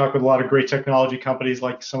I get to talk with a lot of great technology companies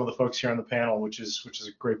like some of the folks here on the panel, which is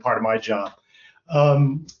a great part of my job.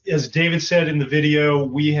 As David said in the video,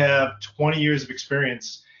 we have 20 years of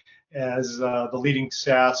experience as the leading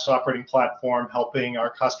SaaS operating platform, helping our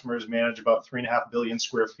customers manage about 3.5 billion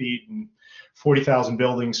square feet and 40,000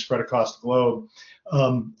 buildings spread across the globe.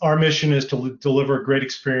 Our mission is to deliver a great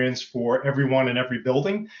experience for everyone in every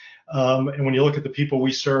building. And when you look at the people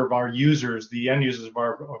we serve, our users, the end users of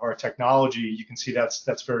our technology, you can see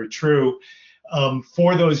that's very true.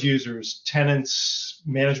 For those users, tenants,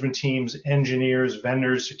 management teams, engineers,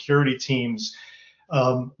 vendors, security teams,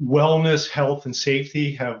 wellness, health, and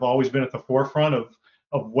safety have always been at the forefront of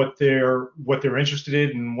what they're interested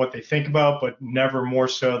in and what they think about, but never more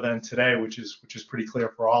so than today, which is pretty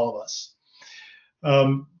clear for all of us.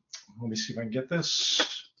 Let me see if I can get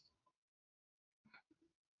this.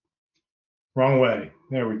 Wrong way.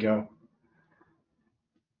 There we go.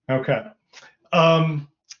 Okay.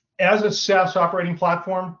 As a SaaS operating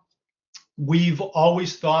platform, we've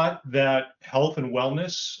always thought that health and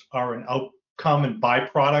wellness are an outcome and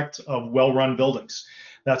byproduct of well-run buildings.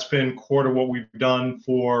 That's been core to what we've done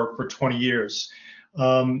for 20 years.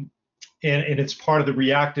 And it's part of the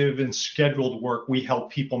reactive and scheduled work we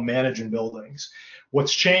help people manage in buildings.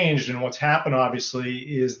 What's changed and what's happened, obviously,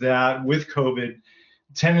 is that with COVID,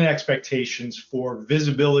 tenant expectations for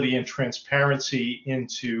visibility and transparency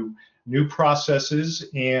into new processes,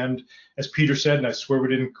 and as Peter said, and I swear we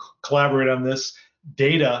didn't collaborate on this,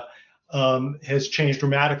 data has changed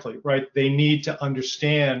dramatically, right? They need to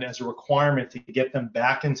understand as a requirement to get them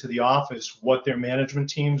back into the office what their management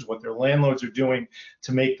teams, what their landlords are doing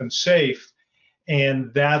to make them safe.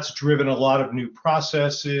 And that's driven a lot of new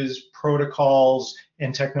processes, protocols,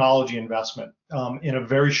 and technology investment in a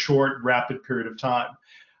very short, rapid period of time.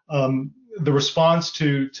 The response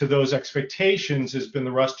to those expectations has been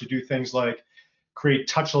the rush to do things like create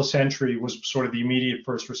touchless entry was sort of the immediate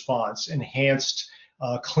first response. Enhanced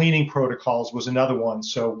cleaning protocols was another one.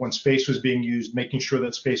 So when space was being used, making sure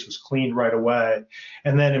that space was cleaned right away,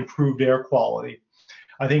 and then improved air quality.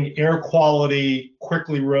 I think air quality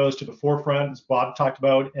quickly rose to the forefront, as Bob talked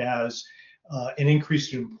about, as an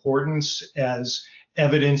increased importance as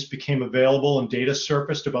evidence became available and data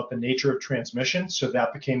surfaced about the nature of transmission. So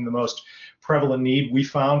that became the most prevalent need we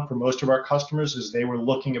found for most of our customers as they were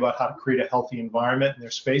looking about how to create a healthy environment in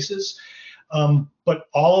their spaces. But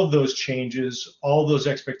all of those changes, all of those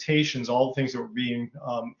expectations, all the things that were being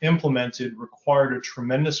implemented required a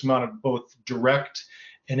tremendous amount of both direct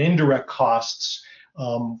and indirect costs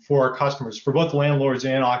for our customers, for both landlords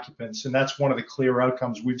and occupants. And that's one of the clear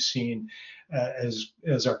outcomes we've seen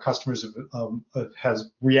as our customers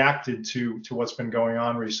has reacted to what's been going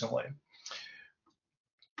on recently.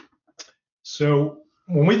 So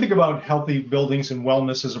when we think about healthy buildings and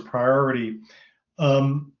wellness as a priority,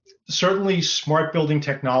 certainly smart building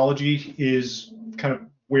technology is kind of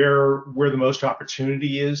where the most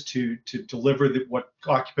opportunity is to deliver what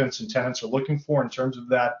occupants and tenants are looking for in terms of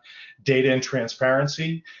that data and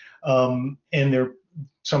transparency. And there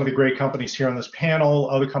some of the great companies here on this panel,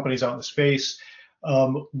 other companies out in the space.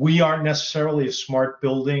 We aren't necessarily a smart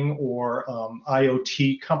building or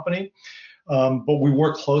IoT company, but we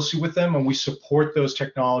work closely with them and we support those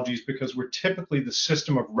technologies because we're typically the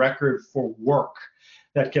system of record for work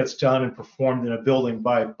that gets done and performed in a building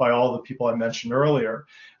by all the people I mentioned earlier,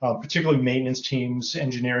 particularly maintenance teams,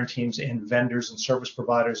 engineering teams, and vendors and service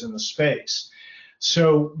providers in the space.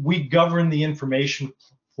 So we govern the information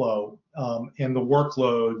flow and the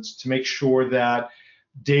workloads to make sure that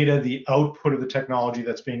data, the output of the technology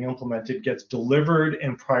that's being implemented, gets delivered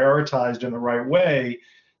and prioritized in the right way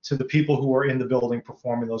to the people who are in the building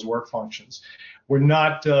performing those work functions. We're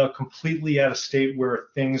not completely at a state where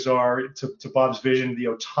things are, to Bob's vision, the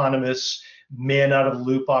autonomous man out of the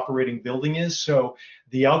loop operating building is. So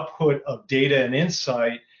the output of data and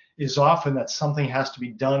insight is often that something has to be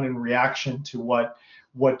done in reaction to what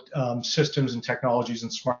systems and technologies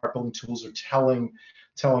and smart building tools are telling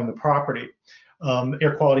the property.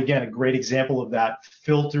 Air quality, again, a great example of that.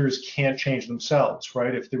 Filters can't change themselves,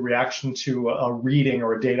 right? If the reaction to a reading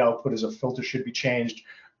or a data output is a filter should be changed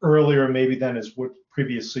earlier maybe than is what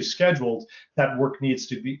previously scheduled, that work needs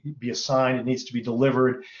to be assigned, it needs to be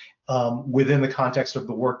delivered within the context of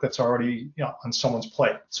the work that's already on someone's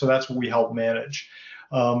plate. So that's what we help manage.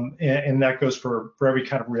 And that goes for every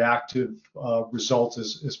kind of reactive result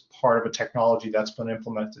is part of a technology that's been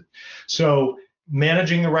implemented. So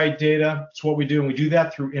managing the right data, it's what we do, and we do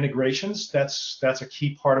that through integrations. That's a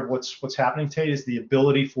key part of what's happening today, is the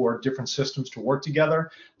ability for different systems to work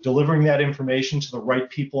together, delivering that information to the right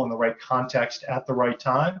people in the right context at the right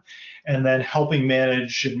time, and then helping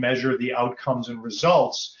manage and measure the outcomes and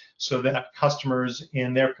results so that customers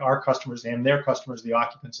and our customers and their customers, the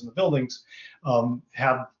occupants in the buildings,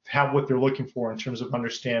 have what they're looking for in terms of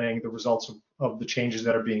understanding the results of the changes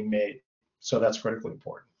that are being made. So that's critically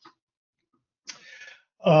important.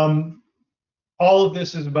 All of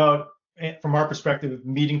this is about, from our perspective,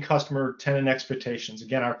 meeting customer tenant expectations.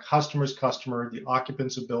 Again, our customer's customer, the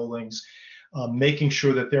occupants of buildings, making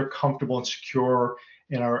sure that they're comfortable and secure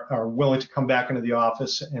and are willing to come back into the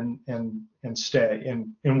office and stay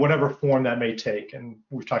in whatever form that may take. And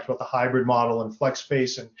we've talked about the hybrid model and flex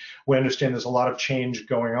space, and we understand there's a lot of change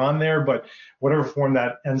going on there, but whatever form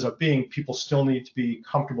that ends up being, people still need to be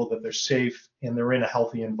comfortable that they're safe and they're in a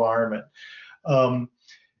healthy environment.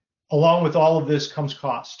 Along with all of this comes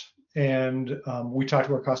cost. And we talk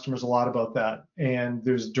to our customers a lot about that. And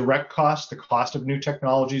there's direct cost, the cost of new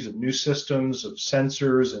technologies, of new systems, of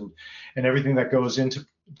sensors, and everything that goes into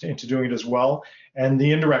doing it as well. And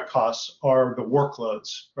the indirect costs are the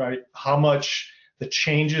workloads, right? How much the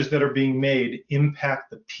changes that are being made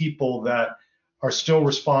impact the people that are still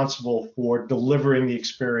responsible for delivering the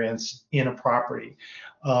experience in a property.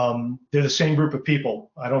 They're the same group of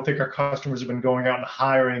people. I don't think our customers have been going out and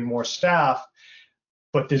hiring more staff,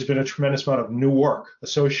 but there's been a tremendous amount of new work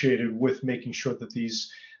associated with making sure that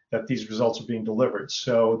these results are being delivered.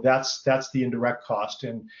 So that's the indirect cost,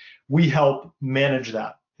 and we help manage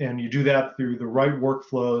that. And you do that through the right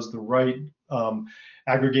workflows, the right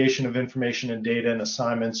aggregation of information and data and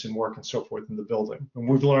assignments and work and so forth in the building. And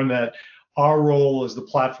we've learned that our role as the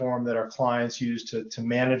platform that our clients use to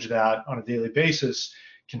manage that on a daily basis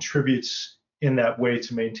contributes in that way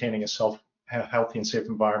to maintaining a healthy and safe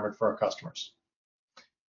environment for our customers.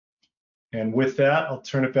 And with that, I'll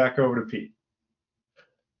turn it back over to Pete.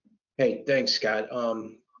 Hey, thanks, Scott.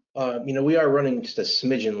 We are running just a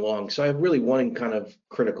smidgen long, so I have really one kind of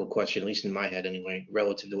critical question, at least in my head anyway,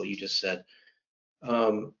 relative to what you just said.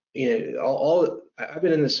 I've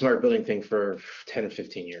been in the smart building thing for 10 or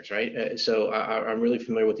 15 years, right? So I'm really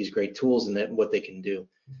familiar with these great tools and what they can do.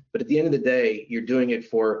 But at the end of the day, you're doing it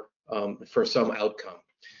for some outcome.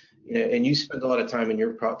 And you spend a lot of time in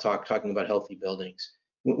your talk talking about healthy buildings.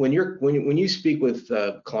 When you speak with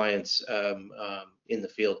clients in the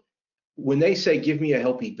field, when they say "give me a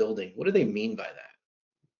healthy building," what do they mean by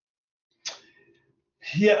that?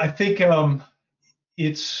 Yeah, I think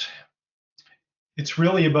it's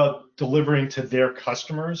really about delivering to their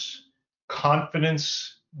customers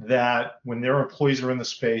confidence that when their employees are in the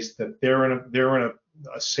space, that they're in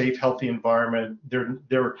a safe, healthy environment.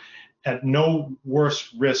 They're at no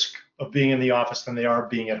worse risk of being in the office than they are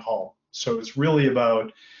being at home. So it's really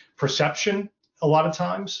about perception a lot of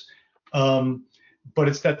times, but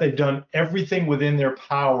it's that they've done everything within their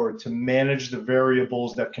power to manage the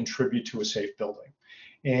variables that contribute to a safe building.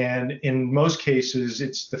 And in most cases,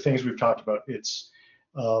 it's the things we've talked about. It's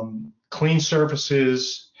clean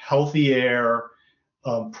surfaces, healthy air,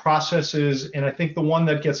 processes, and I think the one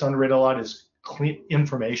that gets underrated a lot is clean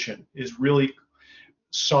information, is really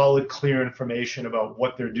solid, clear information about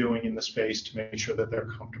what they're doing in the space to make sure that they're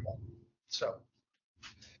comfortable. So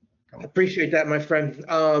I appreciate that, my friend.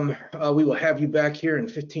 We will have you back here in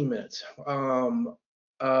 15 minutes.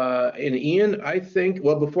 And Ian, I think,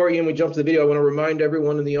 well, before Ian, we jump to the video, I want to remind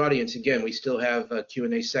everyone in the audience, again, we still have a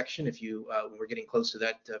Q&A section if we're getting close to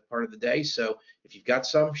that part of the day. So if you've got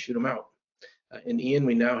some, shoot them out. And Ian,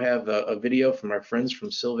 we now have a video from our friends from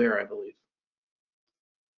Silvair, I believe.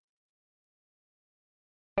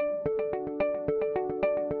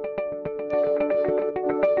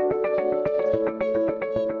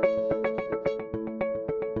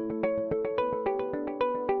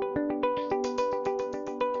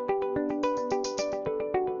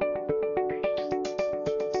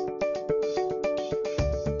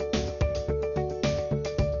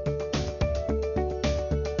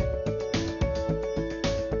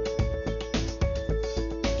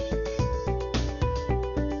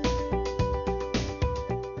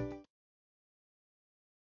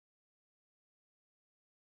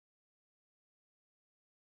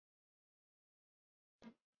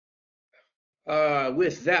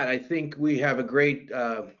 With that, I think we have a great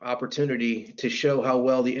opportunity to show how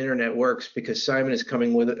well the internet works, because Simon is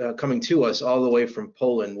coming to us all the way from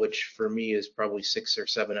Poland, which for me is probably 6 or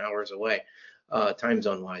 7 hours away, time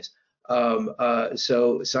zone wise.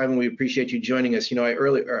 So Simon, we appreciate you joining us. You know,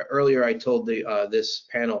 earlier I told this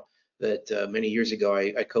panel that many years ago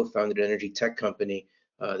I co-founded an energy tech company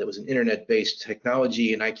that was an internet-based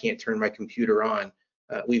technology, and I can't turn my computer on.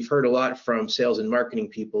 We've heard a lot from sales and marketing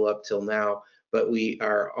people up till now, but we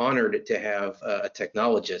are honored to have a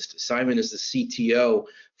technologist. Simon is the CTO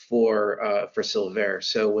for Silvair.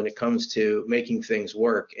 So when it comes to making things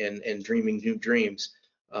work and dreaming new dreams,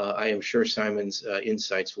 I am sure Simon's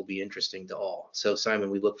insights will be interesting to all. So Simon,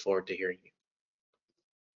 we look forward to hearing you.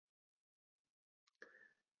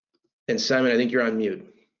 And Simon, I think you're on mute.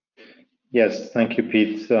 Yes, thank you,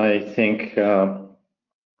 Pete. I think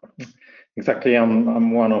exactly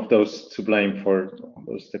I'm one of those to blame for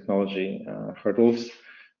those technology hurdles.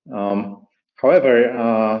 However,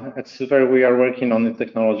 at Silvair, we are working on the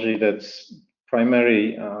technology that's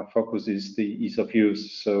primary focus is the ease of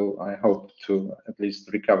use. So I hope to at least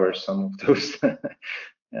recover some of those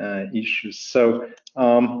issues. So,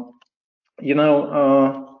 you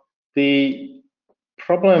know, the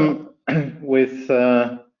problem with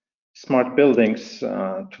smart buildings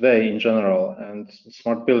today in general, and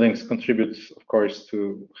smart buildings contribute, of course,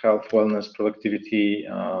 to health, wellness, productivity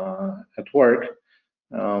at work.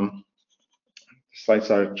 Slides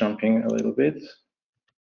are jumping a little bit.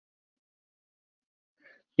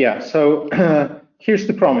 Yeah, so here's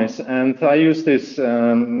the promise, and I use this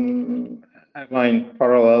outline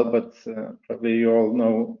parallel, but probably you all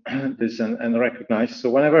know this and recognize. So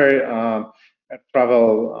whenever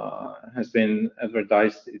travel has been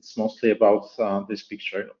advertised, it's mostly about this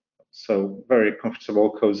picture. So very comfortable,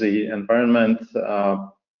 cozy environment,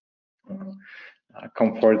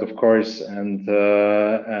 comfort, of course, and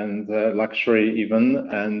luxury even,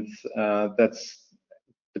 and that's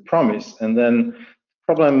the promise. And then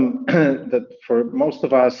problem that for most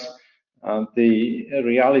of us, the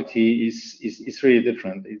reality is really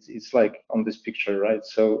different. It's like on this picture, right?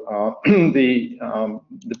 So the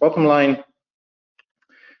bottom line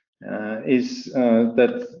is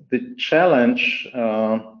that the challenge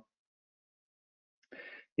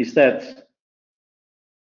is that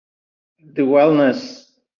the wellness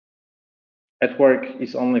at work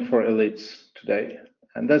is only for elites today.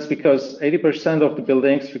 And that's because 80% of the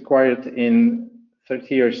buildings required in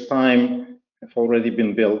 30 years' time have already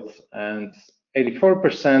been built, and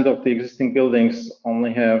 84% of the existing buildings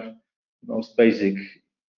only have the most basic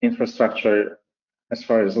infrastructure as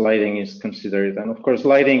far as lighting is considered. And of course,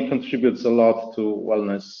 lighting contributes a lot to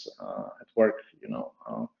wellness at work, you know.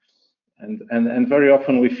 And very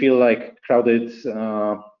often we feel like crowded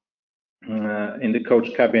in the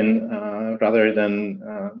coach cabin rather than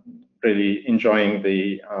really enjoying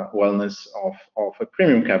the wellness of a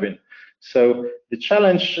premium cabin. So the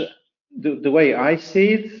challenge, the way I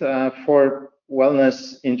see it for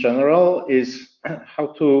wellness in general, is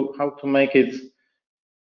how to make it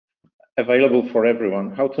available for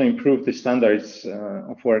everyone, how to improve the standards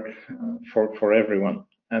of work for everyone.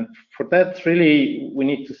 And for that, really, we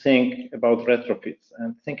need to think about retrofit.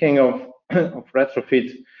 And thinking of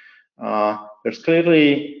retrofit, there's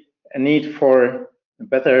clearly a need for a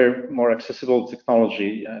better, more accessible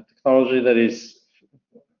technology, technology that is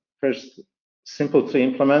first simple to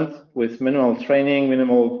implement with minimal training,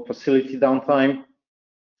 minimal facility downtime,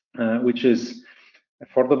 which is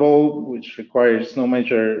affordable, which requires no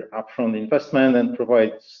major upfront investment and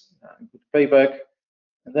provides good payback.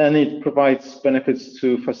 And then it provides benefits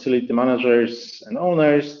to facility managers and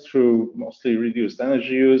owners through mostly reduced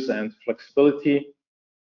energy use and flexibility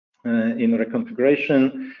in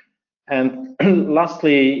reconfiguration. And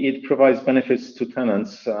lastly, it provides benefits to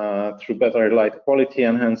tenants through better light quality,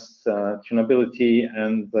 enhanced tunability,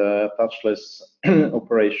 and touchless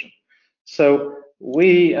operation. So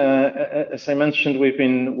we, as I mentioned, we've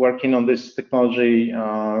been working on this technology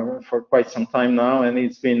for quite some time now, and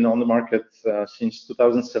it's been on the market since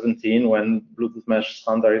 2017 when Bluetooth Mesh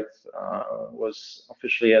standard was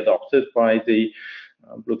officially adopted by the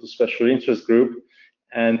Bluetooth Special Interest Group.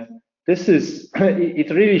 And this is, it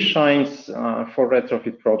really shines for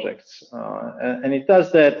retrofit projects. And it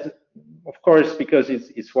does that, of course, because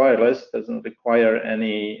it's wireless, doesn't require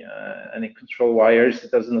any control wires.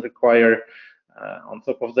 It doesn't require, on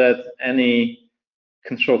top of that, any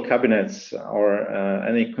control cabinets or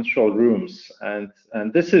any control rooms. And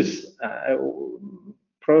this is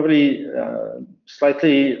probably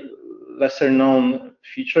slightly lesser known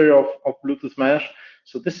feature of Bluetooth Mesh.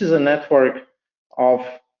 So this is a network of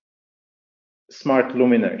smart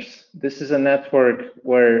luminaires. This is a network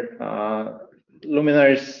where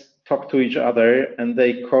luminaires talk to each other and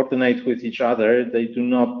they coordinate with each other. They do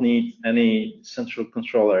not need any central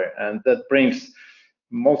controller, and that brings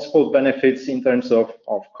multiple benefits in terms of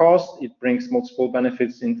cost. It brings multiple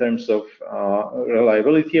benefits in terms of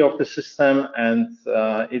reliability of the system, and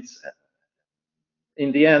it's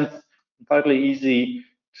in the end entirely easy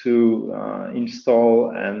to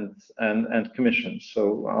install and commission.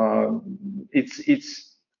 So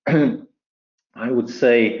it's I would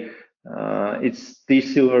say it's the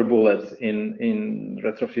silver bullet in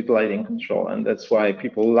retrofit lighting control, and that's why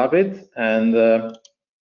people love it. And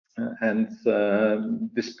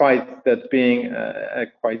despite that being a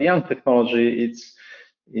quite young technology,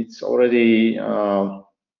 it's already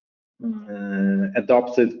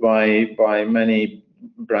adopted by many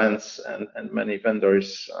brands and many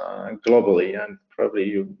vendors globally, and probably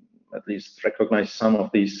you at least recognize some of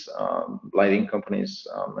these lighting companies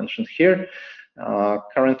mentioned here.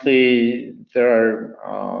 Currently, there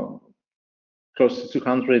are close to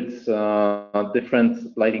 200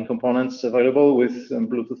 different lighting components available with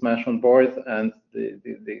Bluetooth Mesh on board, and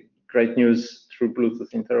the great news through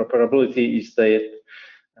Bluetooth interoperability is that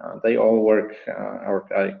they all work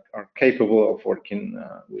are capable of working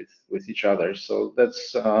with each other. So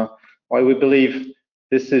that's why we believe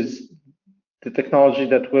this is the technology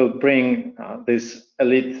that will bring this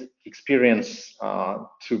elite experience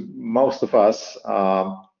to most of us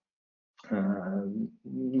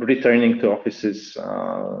returning to offices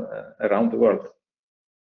around the world.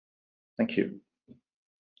 Thank you.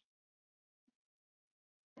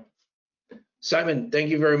 Simon,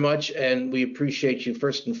 thank you very much, and we appreciate you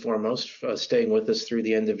first and foremost staying with us through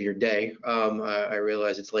the end of your day. I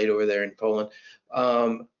realize it's late over there in Poland.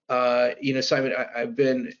 You know, Simon, I've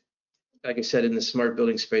been, like I said, in the smart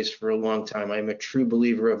building space for a long time. I'm a true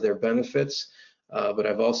believer of their benefits, but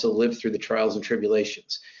I've also lived through the trials and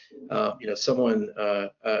tribulations. You know, someone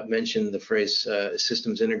mentioned the phrase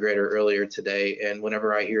systems integrator earlier today, and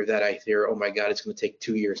whenever I hear that, I hear, oh my God, it's going to take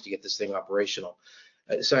 2 years to get this thing operational.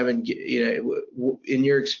 Simon, you know, in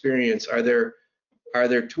your experience, are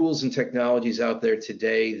there tools and technologies out there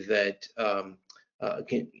today that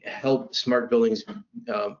can help smart buildings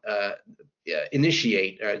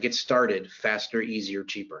initiate, get started faster, easier,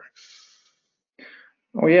 cheaper?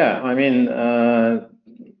 Oh yeah, I mean,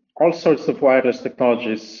 all sorts of wireless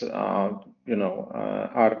technologies, you know,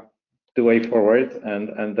 are the way forward,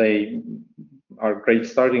 and they are a great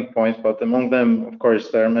starting point. But among them, of course,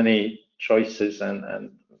 there are many choices,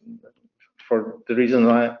 and for the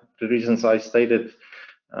reasons I stated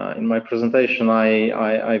in my presentation,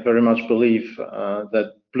 I very much believe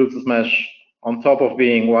that Bluetooth Mesh, on top of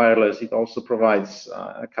being wireless, it also provides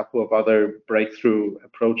a couple of other breakthrough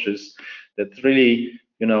approaches that really,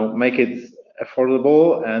 you know, make it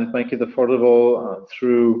affordable, and make it affordable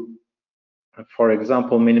through, for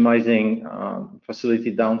example, minimizing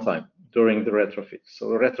facility downtime during the retrofit. So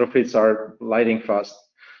retrofits are lightning fast,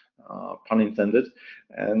 pun intended,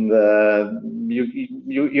 and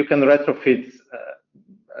you can retrofit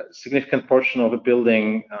a significant portion of a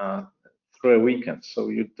building through a weekend. So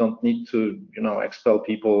you don't need to, you know, expel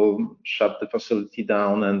people, shut the facility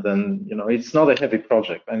down, and then, you know, it's not a heavy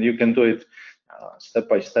project, and you can do it step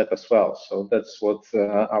by step as well. So that's what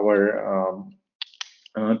our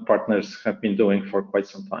partners have been doing for quite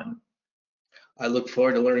some time. I look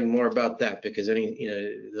forward to learning more about that, because any, you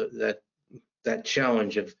know, that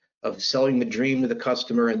challenge of selling the dream to the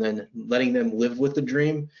customer and then letting them live with the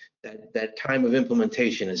dream, that time of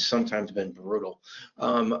implementation has sometimes been brutal.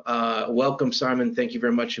 Welcome, Simon. Thank you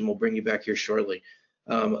very much, and we'll bring you back here shortly.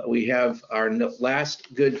 We have our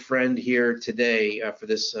last good friend here today for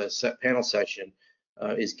this panel session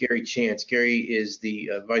is Gary Chance. Gary is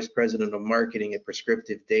the Vice President of Marketing at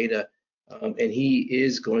Prescriptive Data, and he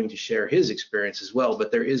is going to share his experience as well.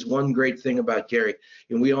 But there is one great thing about Gary,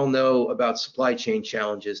 and we all know about supply chain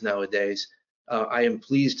challenges nowadays. I am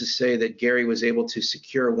pleased to say that Gary was able to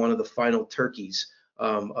secure one of the final turkeys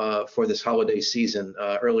for this holiday season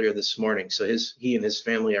earlier this morning. So he and his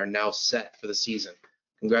family are now set for the season.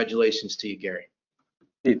 Congratulations to you, Gary.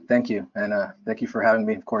 Thank you, and thank you for having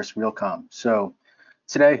me, of course, Realcomm. So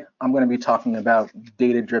today I'm going to be talking about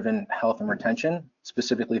data-driven health and retention,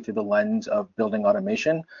 specifically through the lens of building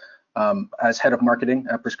automation. As head of marketing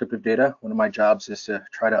at Prescriptive Data, one of my jobs is to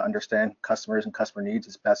try to understand customers and customer needs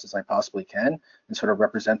as best as I possibly can, and sort of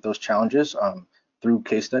represent those challenges through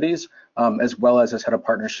case studies, as well as head of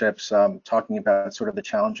partnerships, talking about sort of the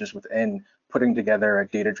challenges within putting together a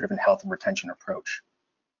data-driven health and retention approach.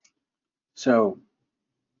 So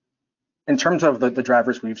In terms of the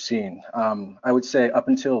drivers we've seen, I would say up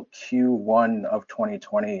until Q1 of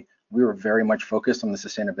 2020, we were very much focused on the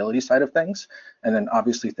sustainability side of things. And then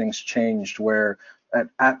obviously things changed where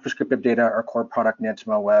at Prescriptive Data, our core product,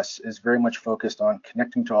 Nantum OS, is very much focused on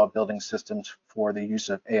connecting to all building systems for the use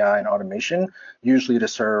of AI and automation, usually to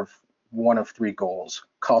serve one of three goals: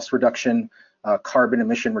 cost reduction, carbon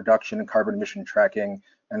emission reduction, and carbon emission tracking.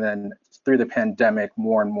 And then through the pandemic,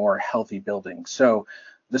 more and more healthy buildings. So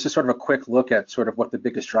this is sort of a quick look at sort of what the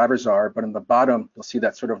biggest drivers are, but in the bottom, you'll see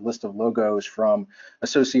that sort of list of logos from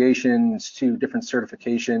associations to different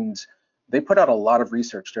certifications. They put out a lot of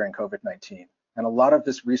research during COVID-19, and a lot of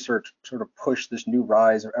this research sort of pushed this new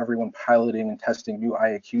rise of everyone piloting and testing new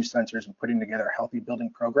IAQ sensors and putting together healthy building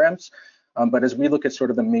programs. But as we look at sort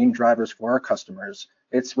of the main drivers for our customers,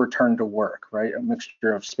 it's return to work, right? A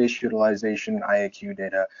mixture of space utilization and IAQ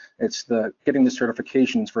data. It's getting the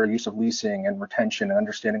certifications for use of leasing and retention and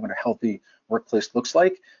understanding what a healthy workplace looks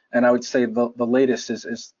like. And I would say the latest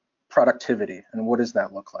is productivity, and what does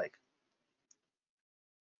that look like?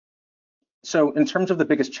 So in terms of the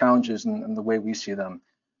biggest challenges and the way we see them,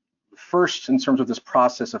 first, in terms of this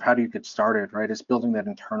process of how do you get started, right, is building that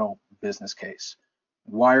internal business case.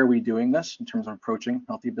 Why are we doing this in terms of approaching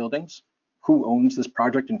healthy buildings? Who owns this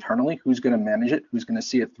project internally? Who's going to manage it? Who's going to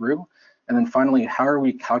see it through? And then finally, how are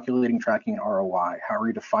we calculating, tracking ROI? How are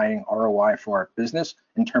we defining ROI for our business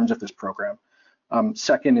in terms of this program?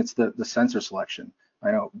 Second, it's the sensor selection. I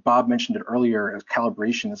know Bob mentioned it earlier, as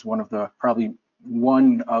calibration is probably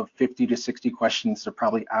one of 50 to 60 questions to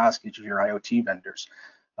probably ask each of your IoT vendors.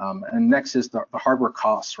 And next is the hardware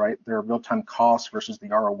costs, right? There are real-time costs versus the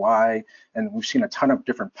ROI, and we've seen a ton of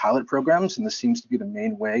different pilot programs, and this seems to be the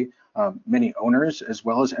main way many owners as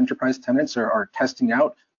well as enterprise tenants are testing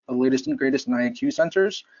out the latest and greatest in IAQ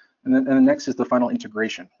sensors. And then the next is the final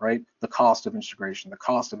integration, right? The cost of integration, the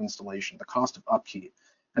cost of installation, the cost of upkeep.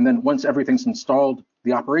 And then once everything's installed,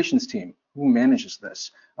 the operations team, who manages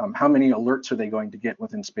this? How many alerts are they going to get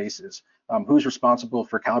within spaces? Who's responsible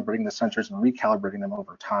for calibrating the sensors and recalibrating them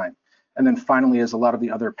over time? And then finally, as a lot of the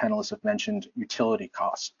other panelists have mentioned, utility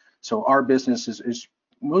costs. So our business is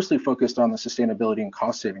mostly focused on the sustainability and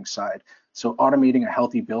cost saving side. So automating a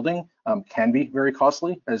healthy building can be very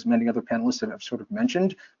costly, as many other panelists have sort of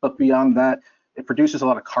mentioned, but beyond that, it produces a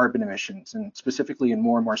lot of carbon emissions, and specifically in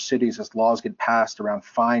more and more cities as laws get passed around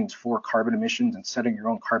fines for carbon emissions and setting your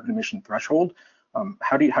own carbon emission threshold.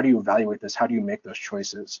 How do you evaluate this? How do you make those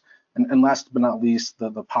choices? And last but not least,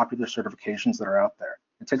 the popular certifications that are out there.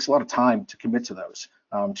 It takes a lot of time to commit to those,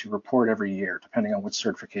 to report every year, depending on which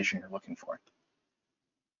certification you're looking for.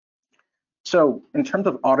 So in terms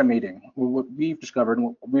of automating, what we've discovered and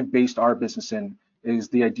what we've based our business in is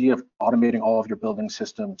the idea of automating all of your building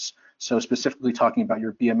systems. So specifically talking about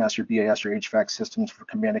your BMS, your BAS, your HVAC systems for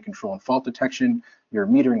command and control and fault detection, your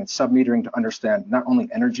metering and sub-metering to understand not only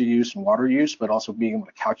energy use and water use, but also being able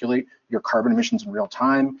to calculate your carbon emissions in real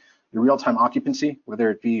time, your real-time occupancy,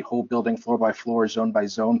 whether it be whole building, floor by floor, zone by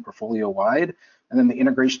zone, portfolio wide, and then the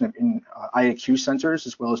integration of IAQ sensors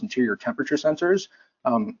as well as interior temperature sensors,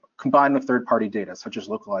 combined with third-party data such as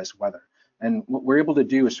localized weather. And what we're able to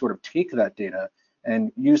do is sort of take that data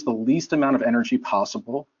and use the least amount of energy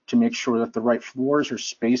possible to make sure that the right floors or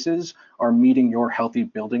spaces are meeting your healthy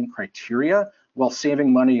building criteria while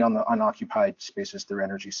saving money on the unoccupied spaces through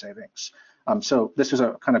energy savings. So this is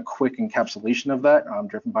a kind of quick encapsulation of that,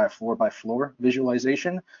 driven by a floor-by-floor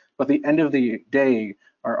visualization. But at the end of the day,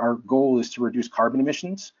 our goal is to reduce carbon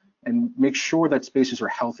emissions and make sure that spaces are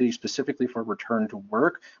healthy, specifically for return to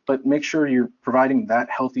work, but make sure you're providing that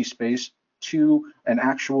healthy space to an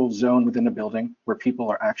actual zone within a building where people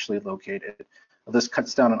are actually located. This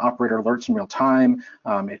cuts down on operator alerts in real time.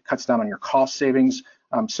 It cuts down on your cost savings.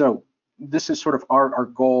 So this is sort of our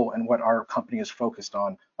goal and what our company is focused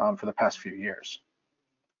on for the past few years.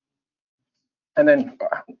 And then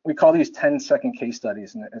we call these 10-second case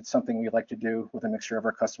studies, and it's something we like to do with a mixture of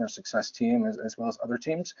our customer success team as well as other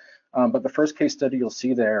teams. But the first case study you'll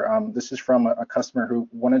see there, this is from a customer who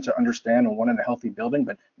wanted to understand and wanted a healthy building,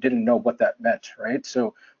 but didn't know what that meant, right?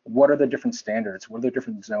 So what are the different standards? What are the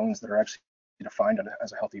different zones that are actually defined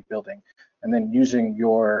as a healthy building? And then using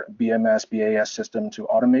your BMS, BAS system to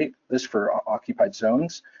automate this for occupied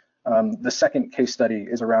zones. The second case study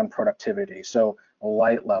is around productivity. So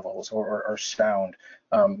light levels or sound.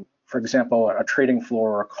 For example, a trading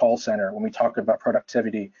floor or a call center, when we talk about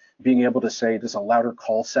productivity, being able to say, does a louder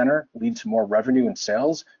call center lead to more revenue and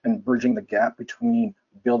sales, and bridging the gap between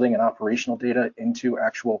building and operational data into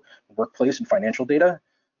actual workplace and financial data.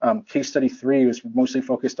 Case study 3 was mostly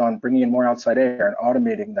focused on bringing in more outside air and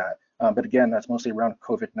automating that. But again, that's mostly around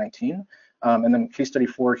COVID-19. And then case study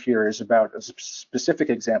 4 here is about a specific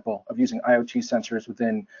example of using IoT sensors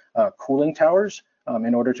within cooling towers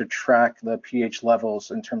in order to track the pH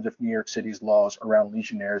levels in terms of New York City's laws around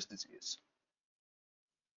Legionnaire's disease.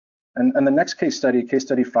 And the next case study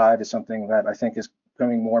 5, is something that I think is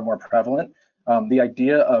becoming more and more prevalent. The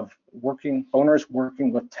idea of owners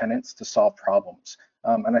working with tenants to solve problems.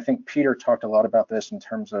 And I think Peter talked a lot about this in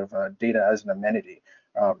terms of data as an amenity,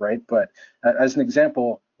 right? But as an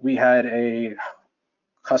example, we had a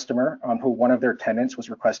customer who one of their tenants was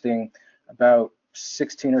requesting about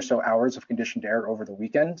 16 or so hours of conditioned air over the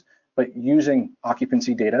weekend, but using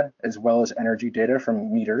occupancy data as well as energy data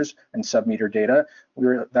from meters and sub-meter data,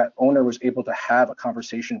 that owner was able to have a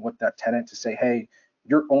conversation with that tenant to say, hey,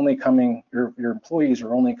 your employees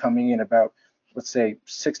are only coming in about, let's say,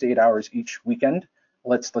 6 to 8 hours each weekend.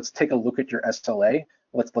 Let's take a look at your SLA.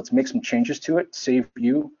 Let's make some changes to it, save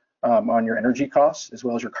you on your energy costs as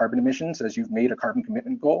well as your carbon emissions, as you've made a carbon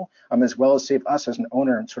commitment goal, as well as save us as an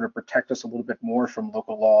owner and sort of protect us a little bit more from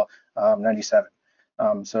local law 97.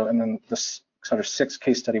 And then this sort of 6th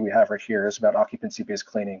case study we have right here is about occupancy-based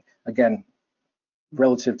cleaning. Again,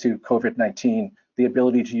 relative to COVID-19, the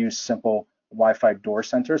ability to use simple Wi-Fi door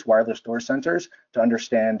sensors, wireless door sensors, to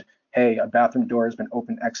understand, hey, a bathroom door has been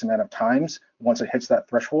open X amount of times. Once it hits that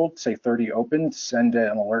threshold, say 30 open, send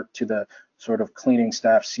an alert to the sort of cleaning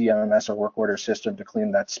staff CMMS or work order system to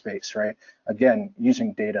clean that space, right? Again,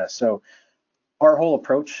 using data. So our whole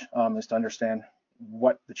approach is to understand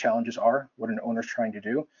what the challenges are, what an owner's trying to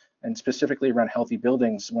do, and specifically around healthy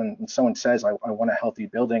buildings. When someone says, I want a healthy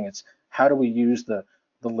building, it's how do we use the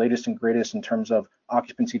latest and greatest in terms of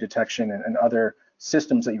occupancy detection and other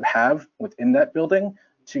systems that you have within that building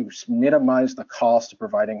to minimize the cost of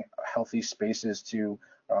providing healthy spaces to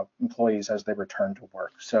employees as they return to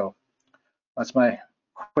work. So that's my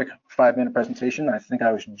quick 5-minute presentation. I think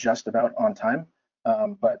I was just about on time,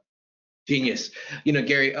 but genius. You know,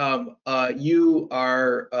 Gary, you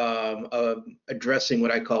are addressing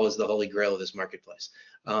what I call as the holy grail of this marketplace.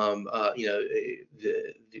 The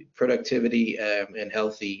productivity and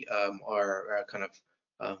healthy are kind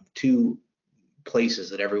of two places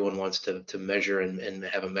that everyone wants to measure and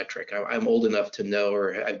have a metric. I'm old enough to know,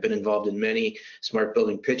 or I've been involved in many smart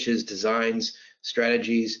building pitches, designs,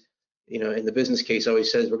 strategies. You know, in the business case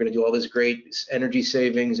always says we're going to do all this great energy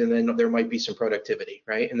savings, and then there might be some productivity,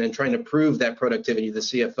 right? And then trying to prove that productivity, the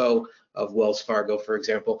CFO of Wells Fargo, for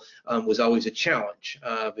example, was always a challenge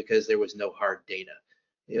because there was no hard data.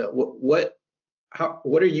 You know, what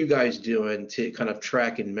are you guys doing to kind of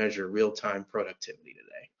track and measure real-time productivity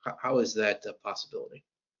today? How is that a possibility?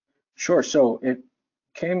 Sure. So it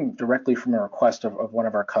came directly from a request of one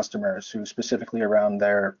of our customers, who specifically around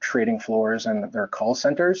their trading floors and their call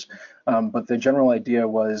centers. But the general idea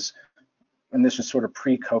was, and this is sort of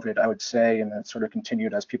pre-COVID, I would say, and it sort of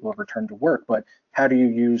continued as people have returned to work, but how do you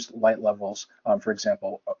use light levels, for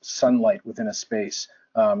example, sunlight within a space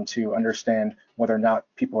to understand whether or not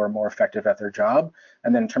people are more effective at their job?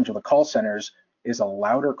 And then in terms of the call centers, is a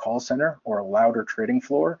louder call center or a louder trading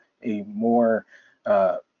floor a more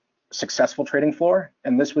successful trading floor?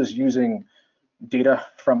 And this was using data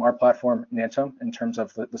from our platform, Nantum, in terms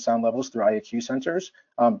of the sound levels through IAQ sensors,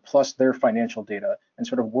 plus their financial data, and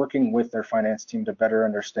sort of working with their finance team to better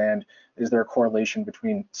understand, is there a correlation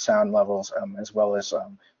between sound levels as well as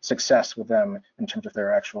success with them in terms of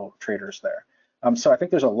their actual traders there. So I think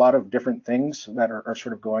there's a lot of different things that are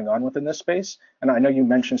sort of going on within this space. And I know you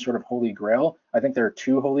mentioned sort of holy grail. I think there are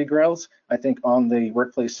 2 holy grails. I think on the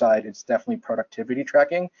workplace side, it's definitely productivity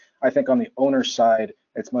tracking. I think on the owner side,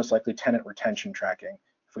 it's most likely tenant retention tracking.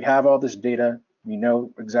 If we have all this data, we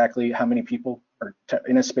know exactly how many people are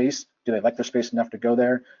in a space. Do they like their space enough to go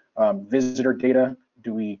there? Visitor data,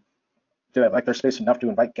 do they like their space enough to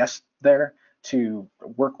invite guests there? To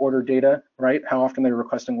work order data, right? How often they're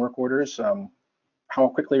requesting work orders? How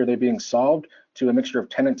quickly are they being solved, to a mixture of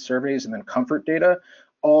tenant surveys and then comfort data.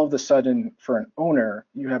 All of a sudden, for an owner,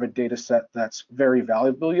 you have a data set that's very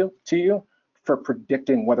valuable to you for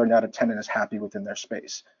predicting whether or not a tenant is happy within their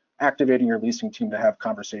space, activating your leasing team to have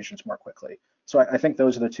conversations more quickly. So I think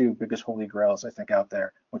those are the 2 biggest holy grails I think out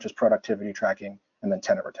there, which is productivity tracking and then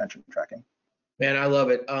tenant retention tracking. Man, I love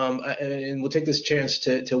it. And we'll take this chance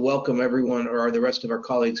to welcome everyone, or the rest of our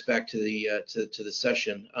colleagues, back to the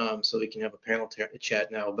session, so we can have a panel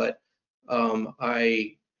chat now. But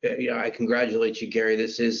I congratulate you, Gary.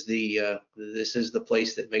 This is the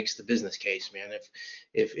place that makes the business case, man.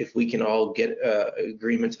 If we can all get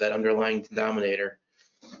agreement to that underlying denominator,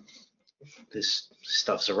 this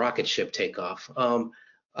stuff's a rocket ship takeoff.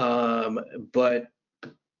 But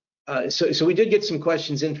So we did get some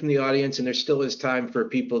questions in from the audience, and there still is time for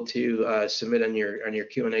people to submit on your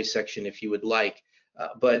Q&A section if you would like.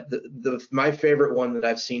 But my favorite one that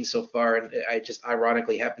I've seen so far, and I just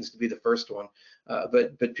ironically happens to be the first one.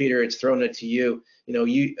 But Peter, it's thrown it to you. You know,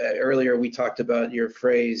 earlier we talked about your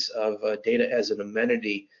phrase of data as an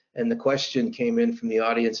amenity, and the question came in from the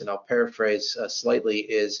audience, and I'll paraphrase slightly: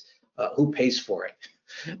 is who pays for it?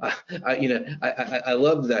 I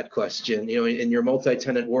love that question. You know, in your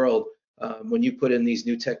multi-tenant world, when you put in these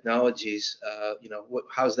new technologies,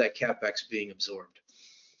 how's that CapEx being absorbed?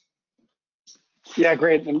 Yeah,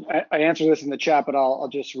 great. And I answered this in the chat, but I'll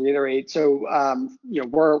just reiterate. So,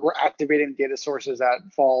 we're activating data sources that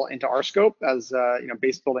fall into our scope as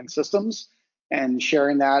base building systems, and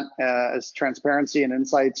sharing that as transparency and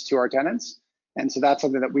insights to our tenants. And so that's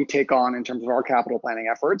something that we take on in terms of our capital planning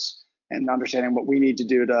efforts and understanding what we need to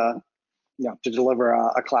do to deliver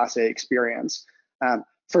a Class A experience.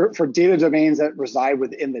 For data domains that reside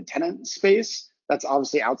within the tenant space, that's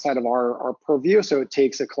obviously outside of our purview. So it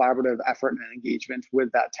takes a collaborative effort and engagement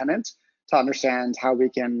with that tenant to understand how we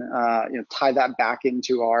can tie that back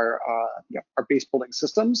into our base building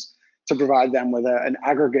systems to provide them with an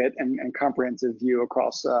aggregate and comprehensive view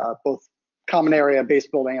across both common area base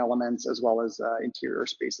building elements as well as interior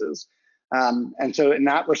spaces. And so in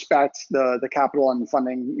that respect, the capital and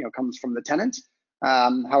funding comes from the tenant.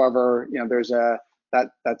 However, there's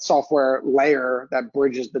that software layer that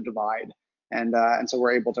bridges the divide. And so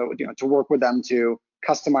we're able to work with them to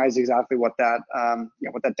customize exactly what that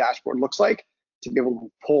dashboard looks like, to be able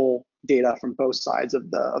to pull data from both sides of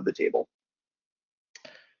the table.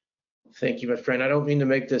 Thank you, my friend. I don't mean to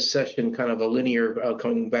make this session kind of a linear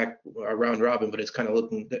coming back around robin, but it's kind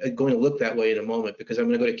of going to look that way in a moment, because I'm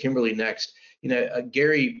going to go to Kimberly next.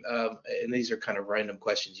 Gary, and these are kind of random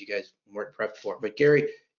questions you guys weren't prepped for, but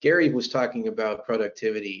Gary was talking about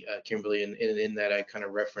productivity, Kimberly, and in that I kind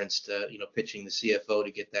of referenced, pitching the CFO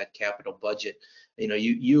to get that capital budget.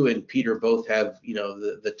 You and Peter both have,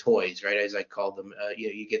 the toys, right, as I call them.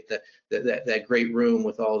 You get that great room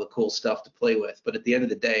with all the cool stuff to play with. But at the end of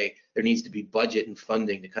the day, there needs to be budget and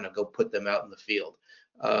funding to kind of go put them out in the field.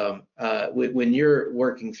 When you're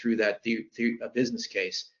working through that a business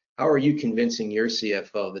case, how are you convincing your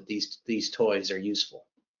CFO that these toys are useful?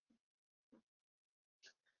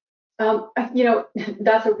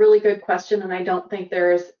 That's a really good question, and I don't think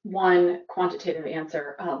there's one quantitative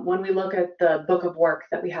answer. When we look at the book of work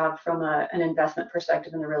that we have from an investment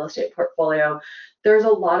perspective in the real estate portfolio, there's a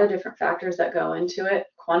lot of different factors that go into it,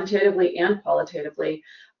 quantitatively and qualitatively.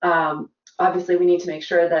 Obviously, we need to make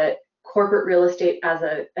sure that corporate real estate as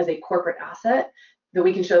a corporate asset, that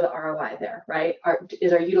we can show the ROI there, right?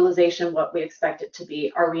 Is our utilization what we expect it to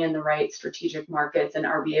be? Are we in the right strategic markets, and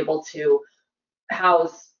are we able to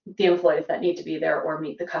house the employees that need to be there or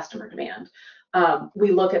meet the customer demand?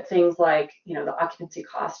 We look at things like, the occupancy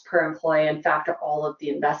cost per employee and factor all of the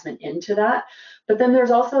investment into that. But then there's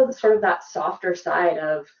also sort of that softer side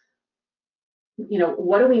of,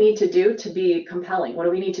 what do we need to do to be compelling? What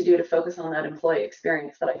do we need to do to focus on that employee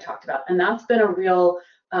experience that I talked about? And that's been a real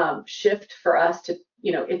shift for us to,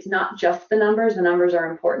 it's not just the numbers are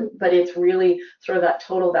important, but it's really sort of that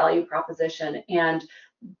total value proposition. And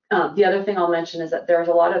the other thing I'll mention is that there's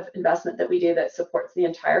a lot of investment that we do that supports the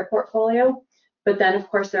entire portfolio. But then, of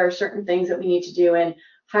course, there are certain things that we need to do in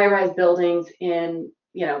high-rise buildings in,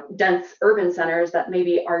 dense urban centers that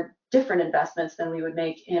maybe are different investments than we would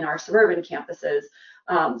make in our suburban campuses.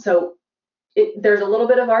 So there's a little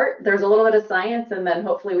bit of art, there's a little bit of science, and then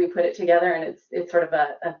hopefully we put it together, and it's sort of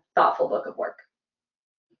a thoughtful book of work.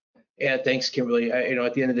 Yeah, thanks, Kimberly.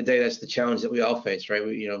 At the end of the day, that's the challenge that we all face, right?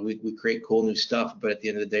 We create cool new stuff, but at the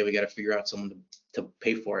end of the day, we got to figure out someone to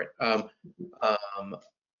pay for it. I'm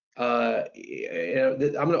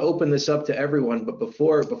going to open this up to everyone, but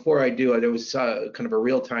before I do, there was kind of a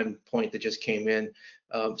real-time point that just came in.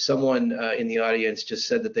 Someone in the audience just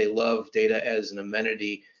said that they love data as an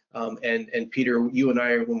amenity. And Peter, you and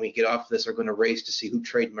I, when we get off this, are going to race to see who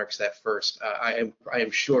trademarks that first. I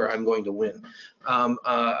am sure I'm going to win.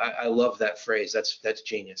 I love that phrase. That's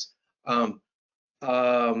genius. But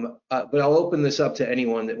I'll open this up to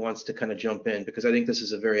anyone that wants to kind of jump in, because I think this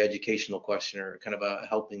is a very educational question, or kind of a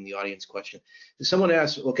helping the audience question. Someone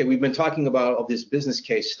asked, okay, we've been talking about all this business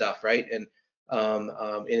case stuff, right? And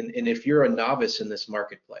if you're a novice in this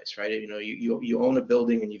marketplace, right, you own a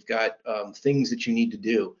building and you've got things that you need to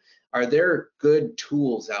do. Are there good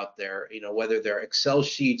tools out there, whether they're Excel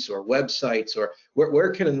sheets or websites, or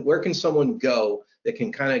where can someone go that can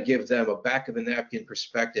kind of give them a back of the napkin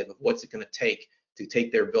perspective of what's it going to take to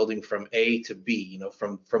take their building from A to B, you know,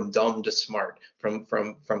 from dumb to smart, from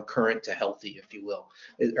current to healthy, if you will.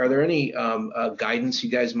 Are there any guidance you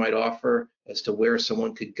guys might offer as to where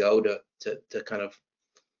someone could go to kind of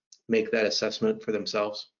make that assessment for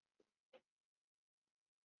themselves?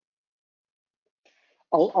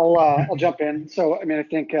 I'll jump in. So, I mean, I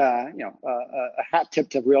think, a hat tip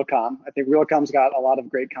to Realcomm. I think Realcomm's got a lot of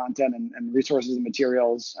great content and resources and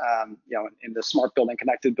materials, in the smart building,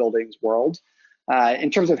 connected buildings world.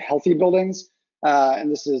 In terms of healthy buildings,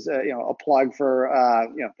 and this is, a plug for,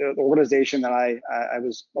 the organization that I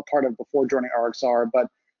was a part of before joining RXR, but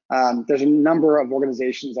there's a number of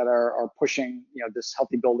organizations that are pushing, this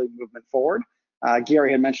healthy building movement forward.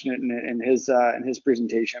 Gary had mentioned it in his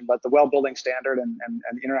presentation, but the WELL Building Standard and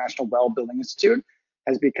the International WELL Building Institute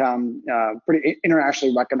has become pretty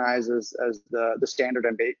internationally recognized as the standard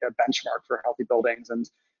and benchmark for healthy buildings. And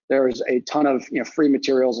there's a ton of free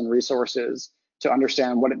materials and resources to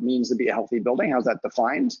understand what it means to be a healthy building, how's that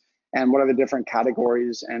defined, and what are the different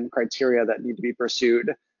categories and criteria that need to be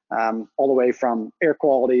pursued, all the way from air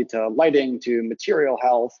quality to lighting to material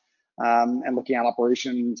health. And looking at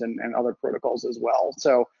operations and other protocols as well.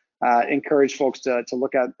 So encourage folks to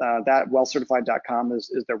look at that. wellcertified.com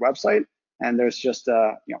is their website, and there's just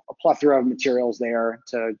a plethora of materials there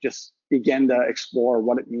to just begin to explore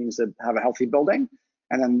what it means to have a healthy building.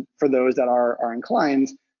 And then for those that are inclined,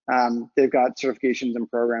 they've got certifications and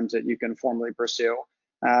programs that you can formally pursue.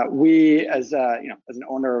 We, as an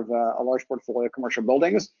owner of a large portfolio of commercial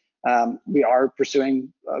buildings, we are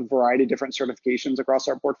pursuing a variety of different certifications across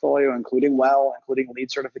our portfolio, including WELL, including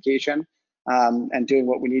LEED certification, and doing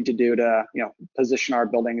what we need to do to position our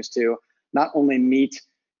buildings to not only meet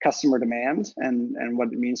customer demand and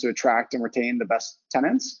what it means to attract and retain the best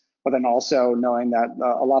tenants, but then also knowing that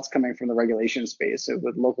a lot's coming from the regulation space. So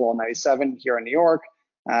with Local Law 97 here in New York,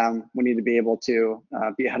 we need to be able to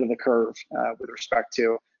be ahead of the curve with respect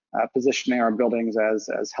to positioning our buildings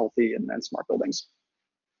as healthy and smart buildings.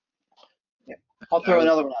 I'll throw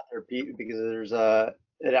another one out there, Pete, because there's I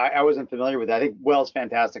wasn't familiar with that. I think WELL's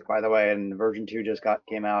fantastic, by the way, and version 2 just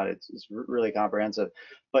came out. It's really comprehensive.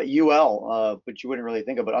 But UL, but you wouldn't really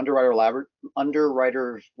think of, but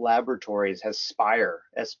Underwriters Laboratories has Spire,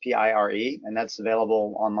 SPIRE, and that's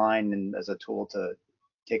available online and as a tool to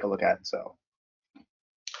take a look at. So.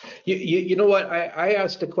 You know what? I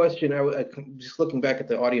asked a question. I just looking back at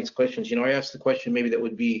the audience questions. I asked the question maybe that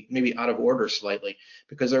would be maybe out of order slightly,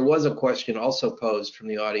 because there was a question also posed from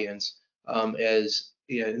the audience and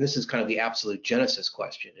this is kind of the absolute genesis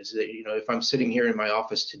question. Is that if I'm sitting here in my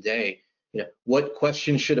office today, what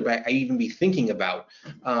question should I even be thinking about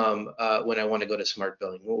when I want to go to smart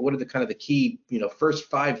building? What are the kind of the key first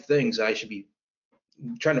 5 things I should be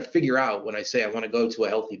trying to figure out when I say I want to go to a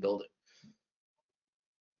healthy building?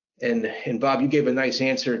 And Bob, you gave a nice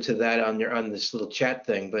answer to that on this little chat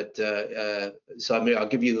thing, but so I mean I'll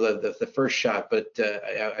give you the first shot, but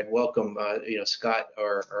I'd welcome Scott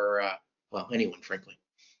or well, anyone, frankly.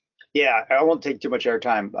 Yeah, I won't take too much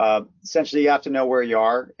airtime. Essentially, you have to know where you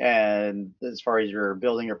are, and as far as your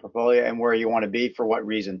building your portfolio and where you want to be for what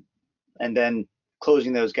reason, and then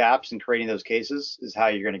closing those gaps and creating those cases is how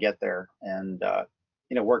you're going to get there. And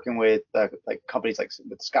working with like companies like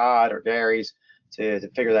with Scott or Gary's to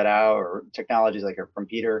figure that out, or technologies like from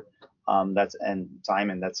Peter, and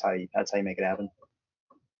Simon. That's how you make it happen.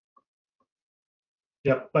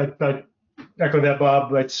 Yep, I echo that,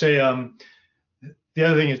 Bob. I'd say the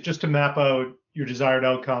other thing is just to map out your desired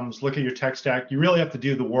outcomes. Look at your tech stack. You really have to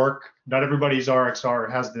do the work. Not everybody's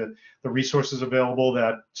RXR has the resources available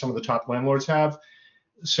that some of the top landlords have.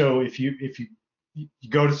 So if you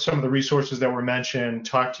go to some of the resources that were mentioned,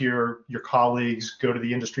 talk to your colleagues, go to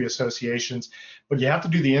the industry associations, but you have to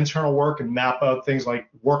do the internal work and map out things like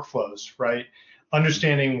workflows, right?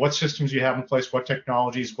 Understanding what systems you have in place, what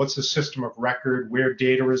technologies, what's the system of record, where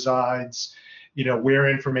data resides, where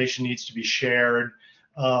information needs to be shared.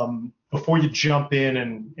 Before you jump in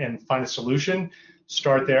and find a solution,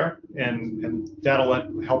 start there, and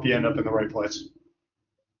that'll help you end up in the right place.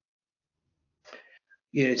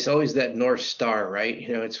 Yeah, it's always that North Star, right?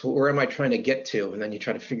 It's where am I trying to get to, and then you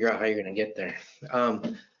try to figure out how you're going to get there.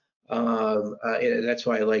 That's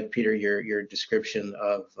why I like, Peter, your description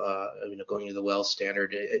of going to the WELL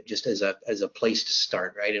standard just as a place to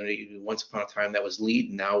start, right? And once upon a time that was LEED,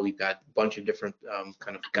 and now we've got a bunch of different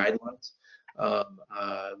kind of guidelines.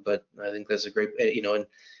 But I think that's a great, and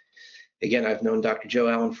again, I've known Dr. Joe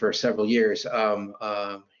Allen for several years.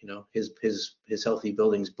 His Healthy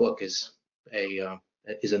Buildings book is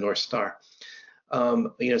a North Star.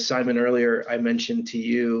 Simon, earlier I mentioned to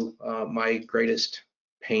you my greatest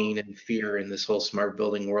pain and fear in this whole smart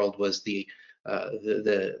building world was the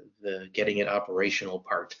the getting it operational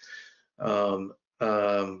part. You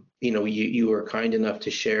were kind enough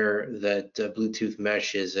to share that Bluetooth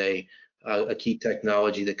mesh is a key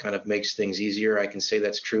technology that kind of makes things easier. I can say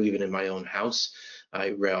that's true even in my own house. I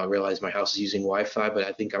realize my house is using Wi-Fi, but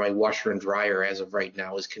I think my washer and dryer as of right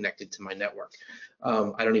now is connected to my network.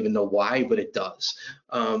 I don't even know why, but it does.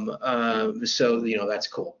 So that's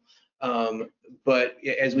cool. But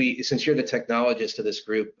since you're the technologist of this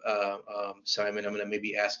group, Simon, I'm going to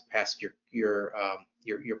maybe pass your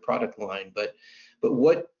product line. But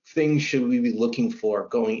what things should we be looking for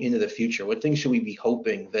going into the future? What things should we be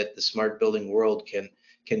hoping that the smart building world can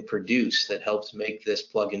produce that helps make this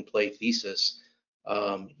plug and play thesis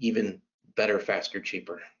even better, faster,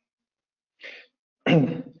 cheaper?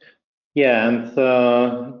 Yeah, and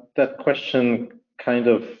that question kind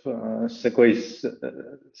of segues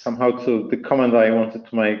somehow to the comment I wanted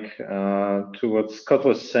to make to what Scott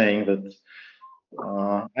was saying, that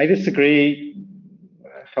I disagree.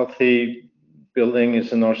 Healthy building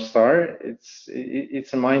is a North Star.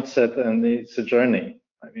 It's a mindset and it's a journey.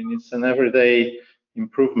 I mean, it's an everyday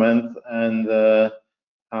improvement, and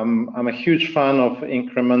I'm a huge fan of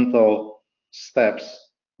incremental steps,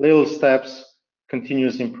 little steps,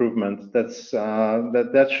 continuous improvement.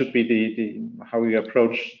 That should be the how we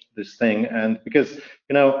approach this thing. And because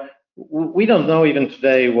we don't know even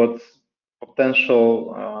today what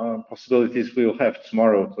potential possibilities we will have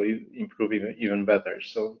tomorrow to improve even better.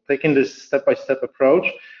 So taking this step-by-step approach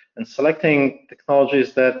and selecting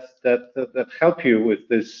technologies that help you with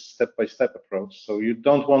this step-by-step approach. So you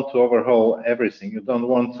don't want to overhaul everything. You don't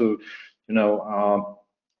want to,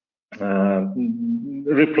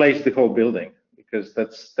 replace the whole building, because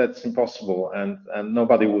that's impossible, and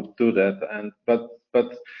nobody would do that. But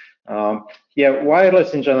yeah,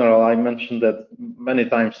 wireless in general, I mentioned that many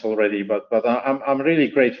times already. But I'm really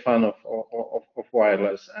great fan of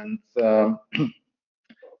wireless, and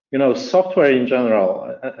software in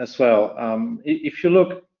general as well. If you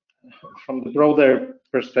look from the broader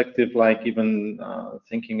perspective, like even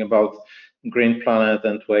thinking about green planet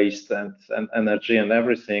and waste and energy and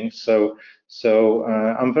everything, so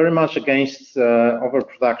I'm very much against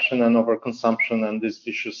overproduction and overconsumption and this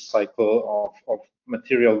vicious cycle of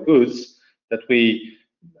material goods that we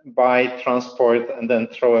buy, transport, and then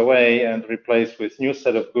throw away and replace with new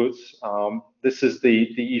set of goods. This is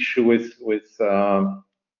the issue with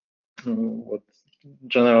what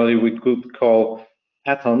generally we could call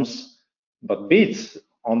atoms, but bits,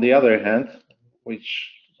 on the other hand,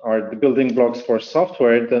 which are the building blocks for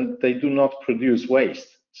software, then they do not produce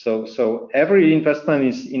waste. So every investment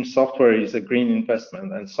in software is a green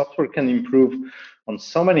investment, and software can improve on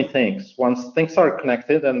so many things. Once things are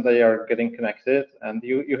connected, and they are getting connected, and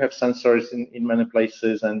you have sensors in many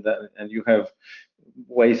places, and you have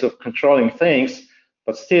ways of controlling things,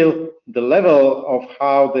 but still the level of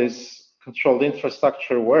how this controlled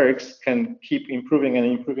infrastructure works can keep improving and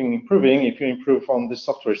improving if you improve on the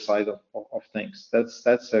software side of things. That's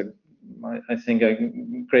I think a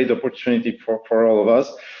great opportunity for all of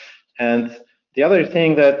us. And the other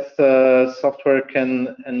thing that software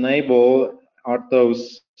can enable are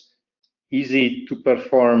those easy to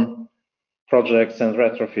perform projects and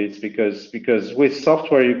retrofits, because with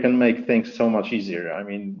software you can make things so much easier. I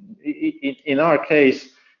mean, in our case,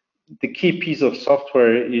 the key piece of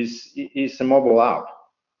software is a mobile app,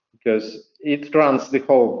 because it runs the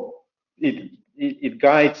whole, it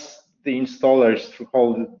guides the installers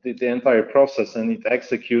through the entire process, and it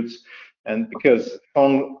executes. And because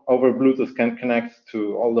phone over Bluetooth can connect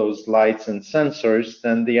to all those lights and sensors,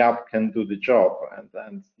 then the app can do the job.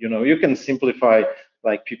 And you can simplify,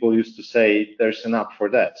 like people used to say, there's an app for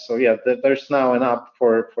that. So yeah, there's now an app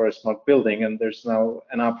for a smart building, and there's now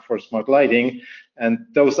an app for smart lighting, and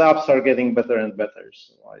those apps are getting better and better.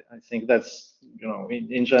 So I think that's,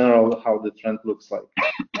 in general, how the trend looks like.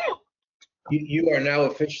 You are now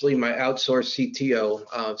officially my outsourced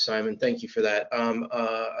CTO, Simon. Thank you for that.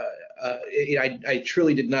 I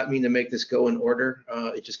truly did not mean to make this go in order.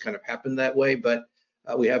 It just kind of happened that way. But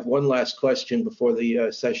we have one last question before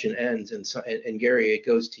the session ends, and Gary, it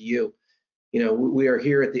goes to you. We are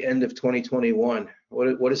here at the end of 2021.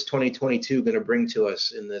 What is 2022 going to bring to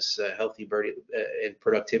us in this healthy and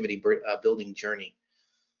productivity building journey?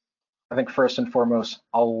 I think first and foremost,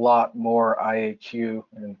 a lot more IAQ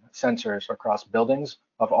and sensors across buildings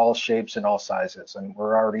of all shapes and all sizes. And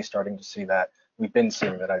we're already starting to see that. We've been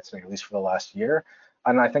seeing that, I'd say, at least for the last year.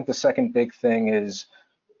 And I think the second big thing is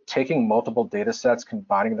taking multiple data sets,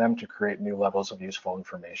 combining them to create new levels of useful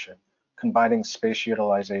information, combining space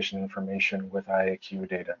utilization information with IAQ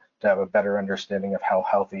data to have a better understanding of how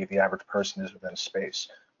healthy the average person is within space,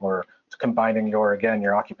 or combining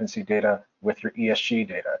your occupancy data with your ESG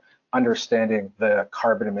data, understanding the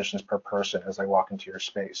carbon emissions per person as they walk into your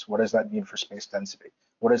space. What does that mean for space density?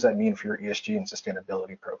 What does that mean for your ESG and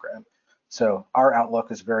sustainability program? So our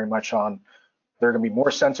outlook is very much on, there are going to be more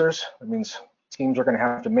sensors. That means teams are going to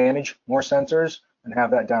have to manage more sensors and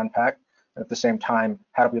have that down packed. At the same time,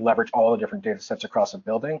 how do we leverage all the different data sets across a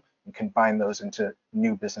building and combine those into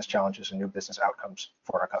new business challenges and new business outcomes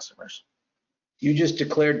for our customers? You just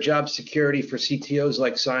declared job security for CTOs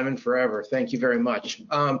like Simon forever. Thank you very much.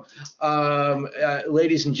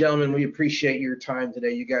 Ladies and gentlemen, we appreciate your time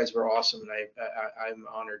today. You guys were awesome, and I'm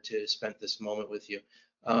honored to spend this moment with you.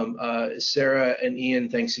 Sarah and Ian,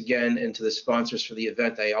 thanks again, and to the sponsors for the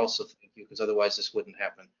event, I also thank you, because otherwise this wouldn't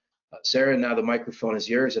happen. Sarah, now the microphone is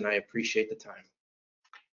yours, and I appreciate the time.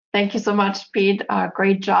 Thank you so much, Pete.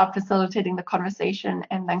 Great job facilitating the conversation,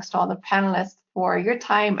 and thanks to all the panelists for your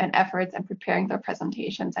time and efforts and preparing their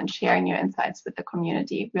presentations and sharing your insights with the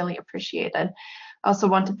community. Really appreciate it. I also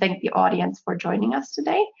want to thank the audience for joining us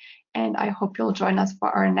today, and I hope you'll join us for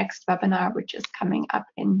our next webinar, which is coming up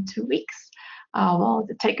in 2 weeks. We'll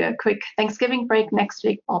take a quick Thanksgiving break next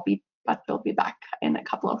week, but we'll be back in a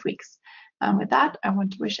couple of weeks. With that, I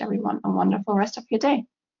want to wish everyone a wonderful rest of your day.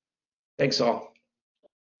 Thanks all.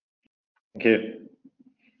 Thank you.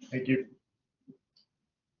 Thank you.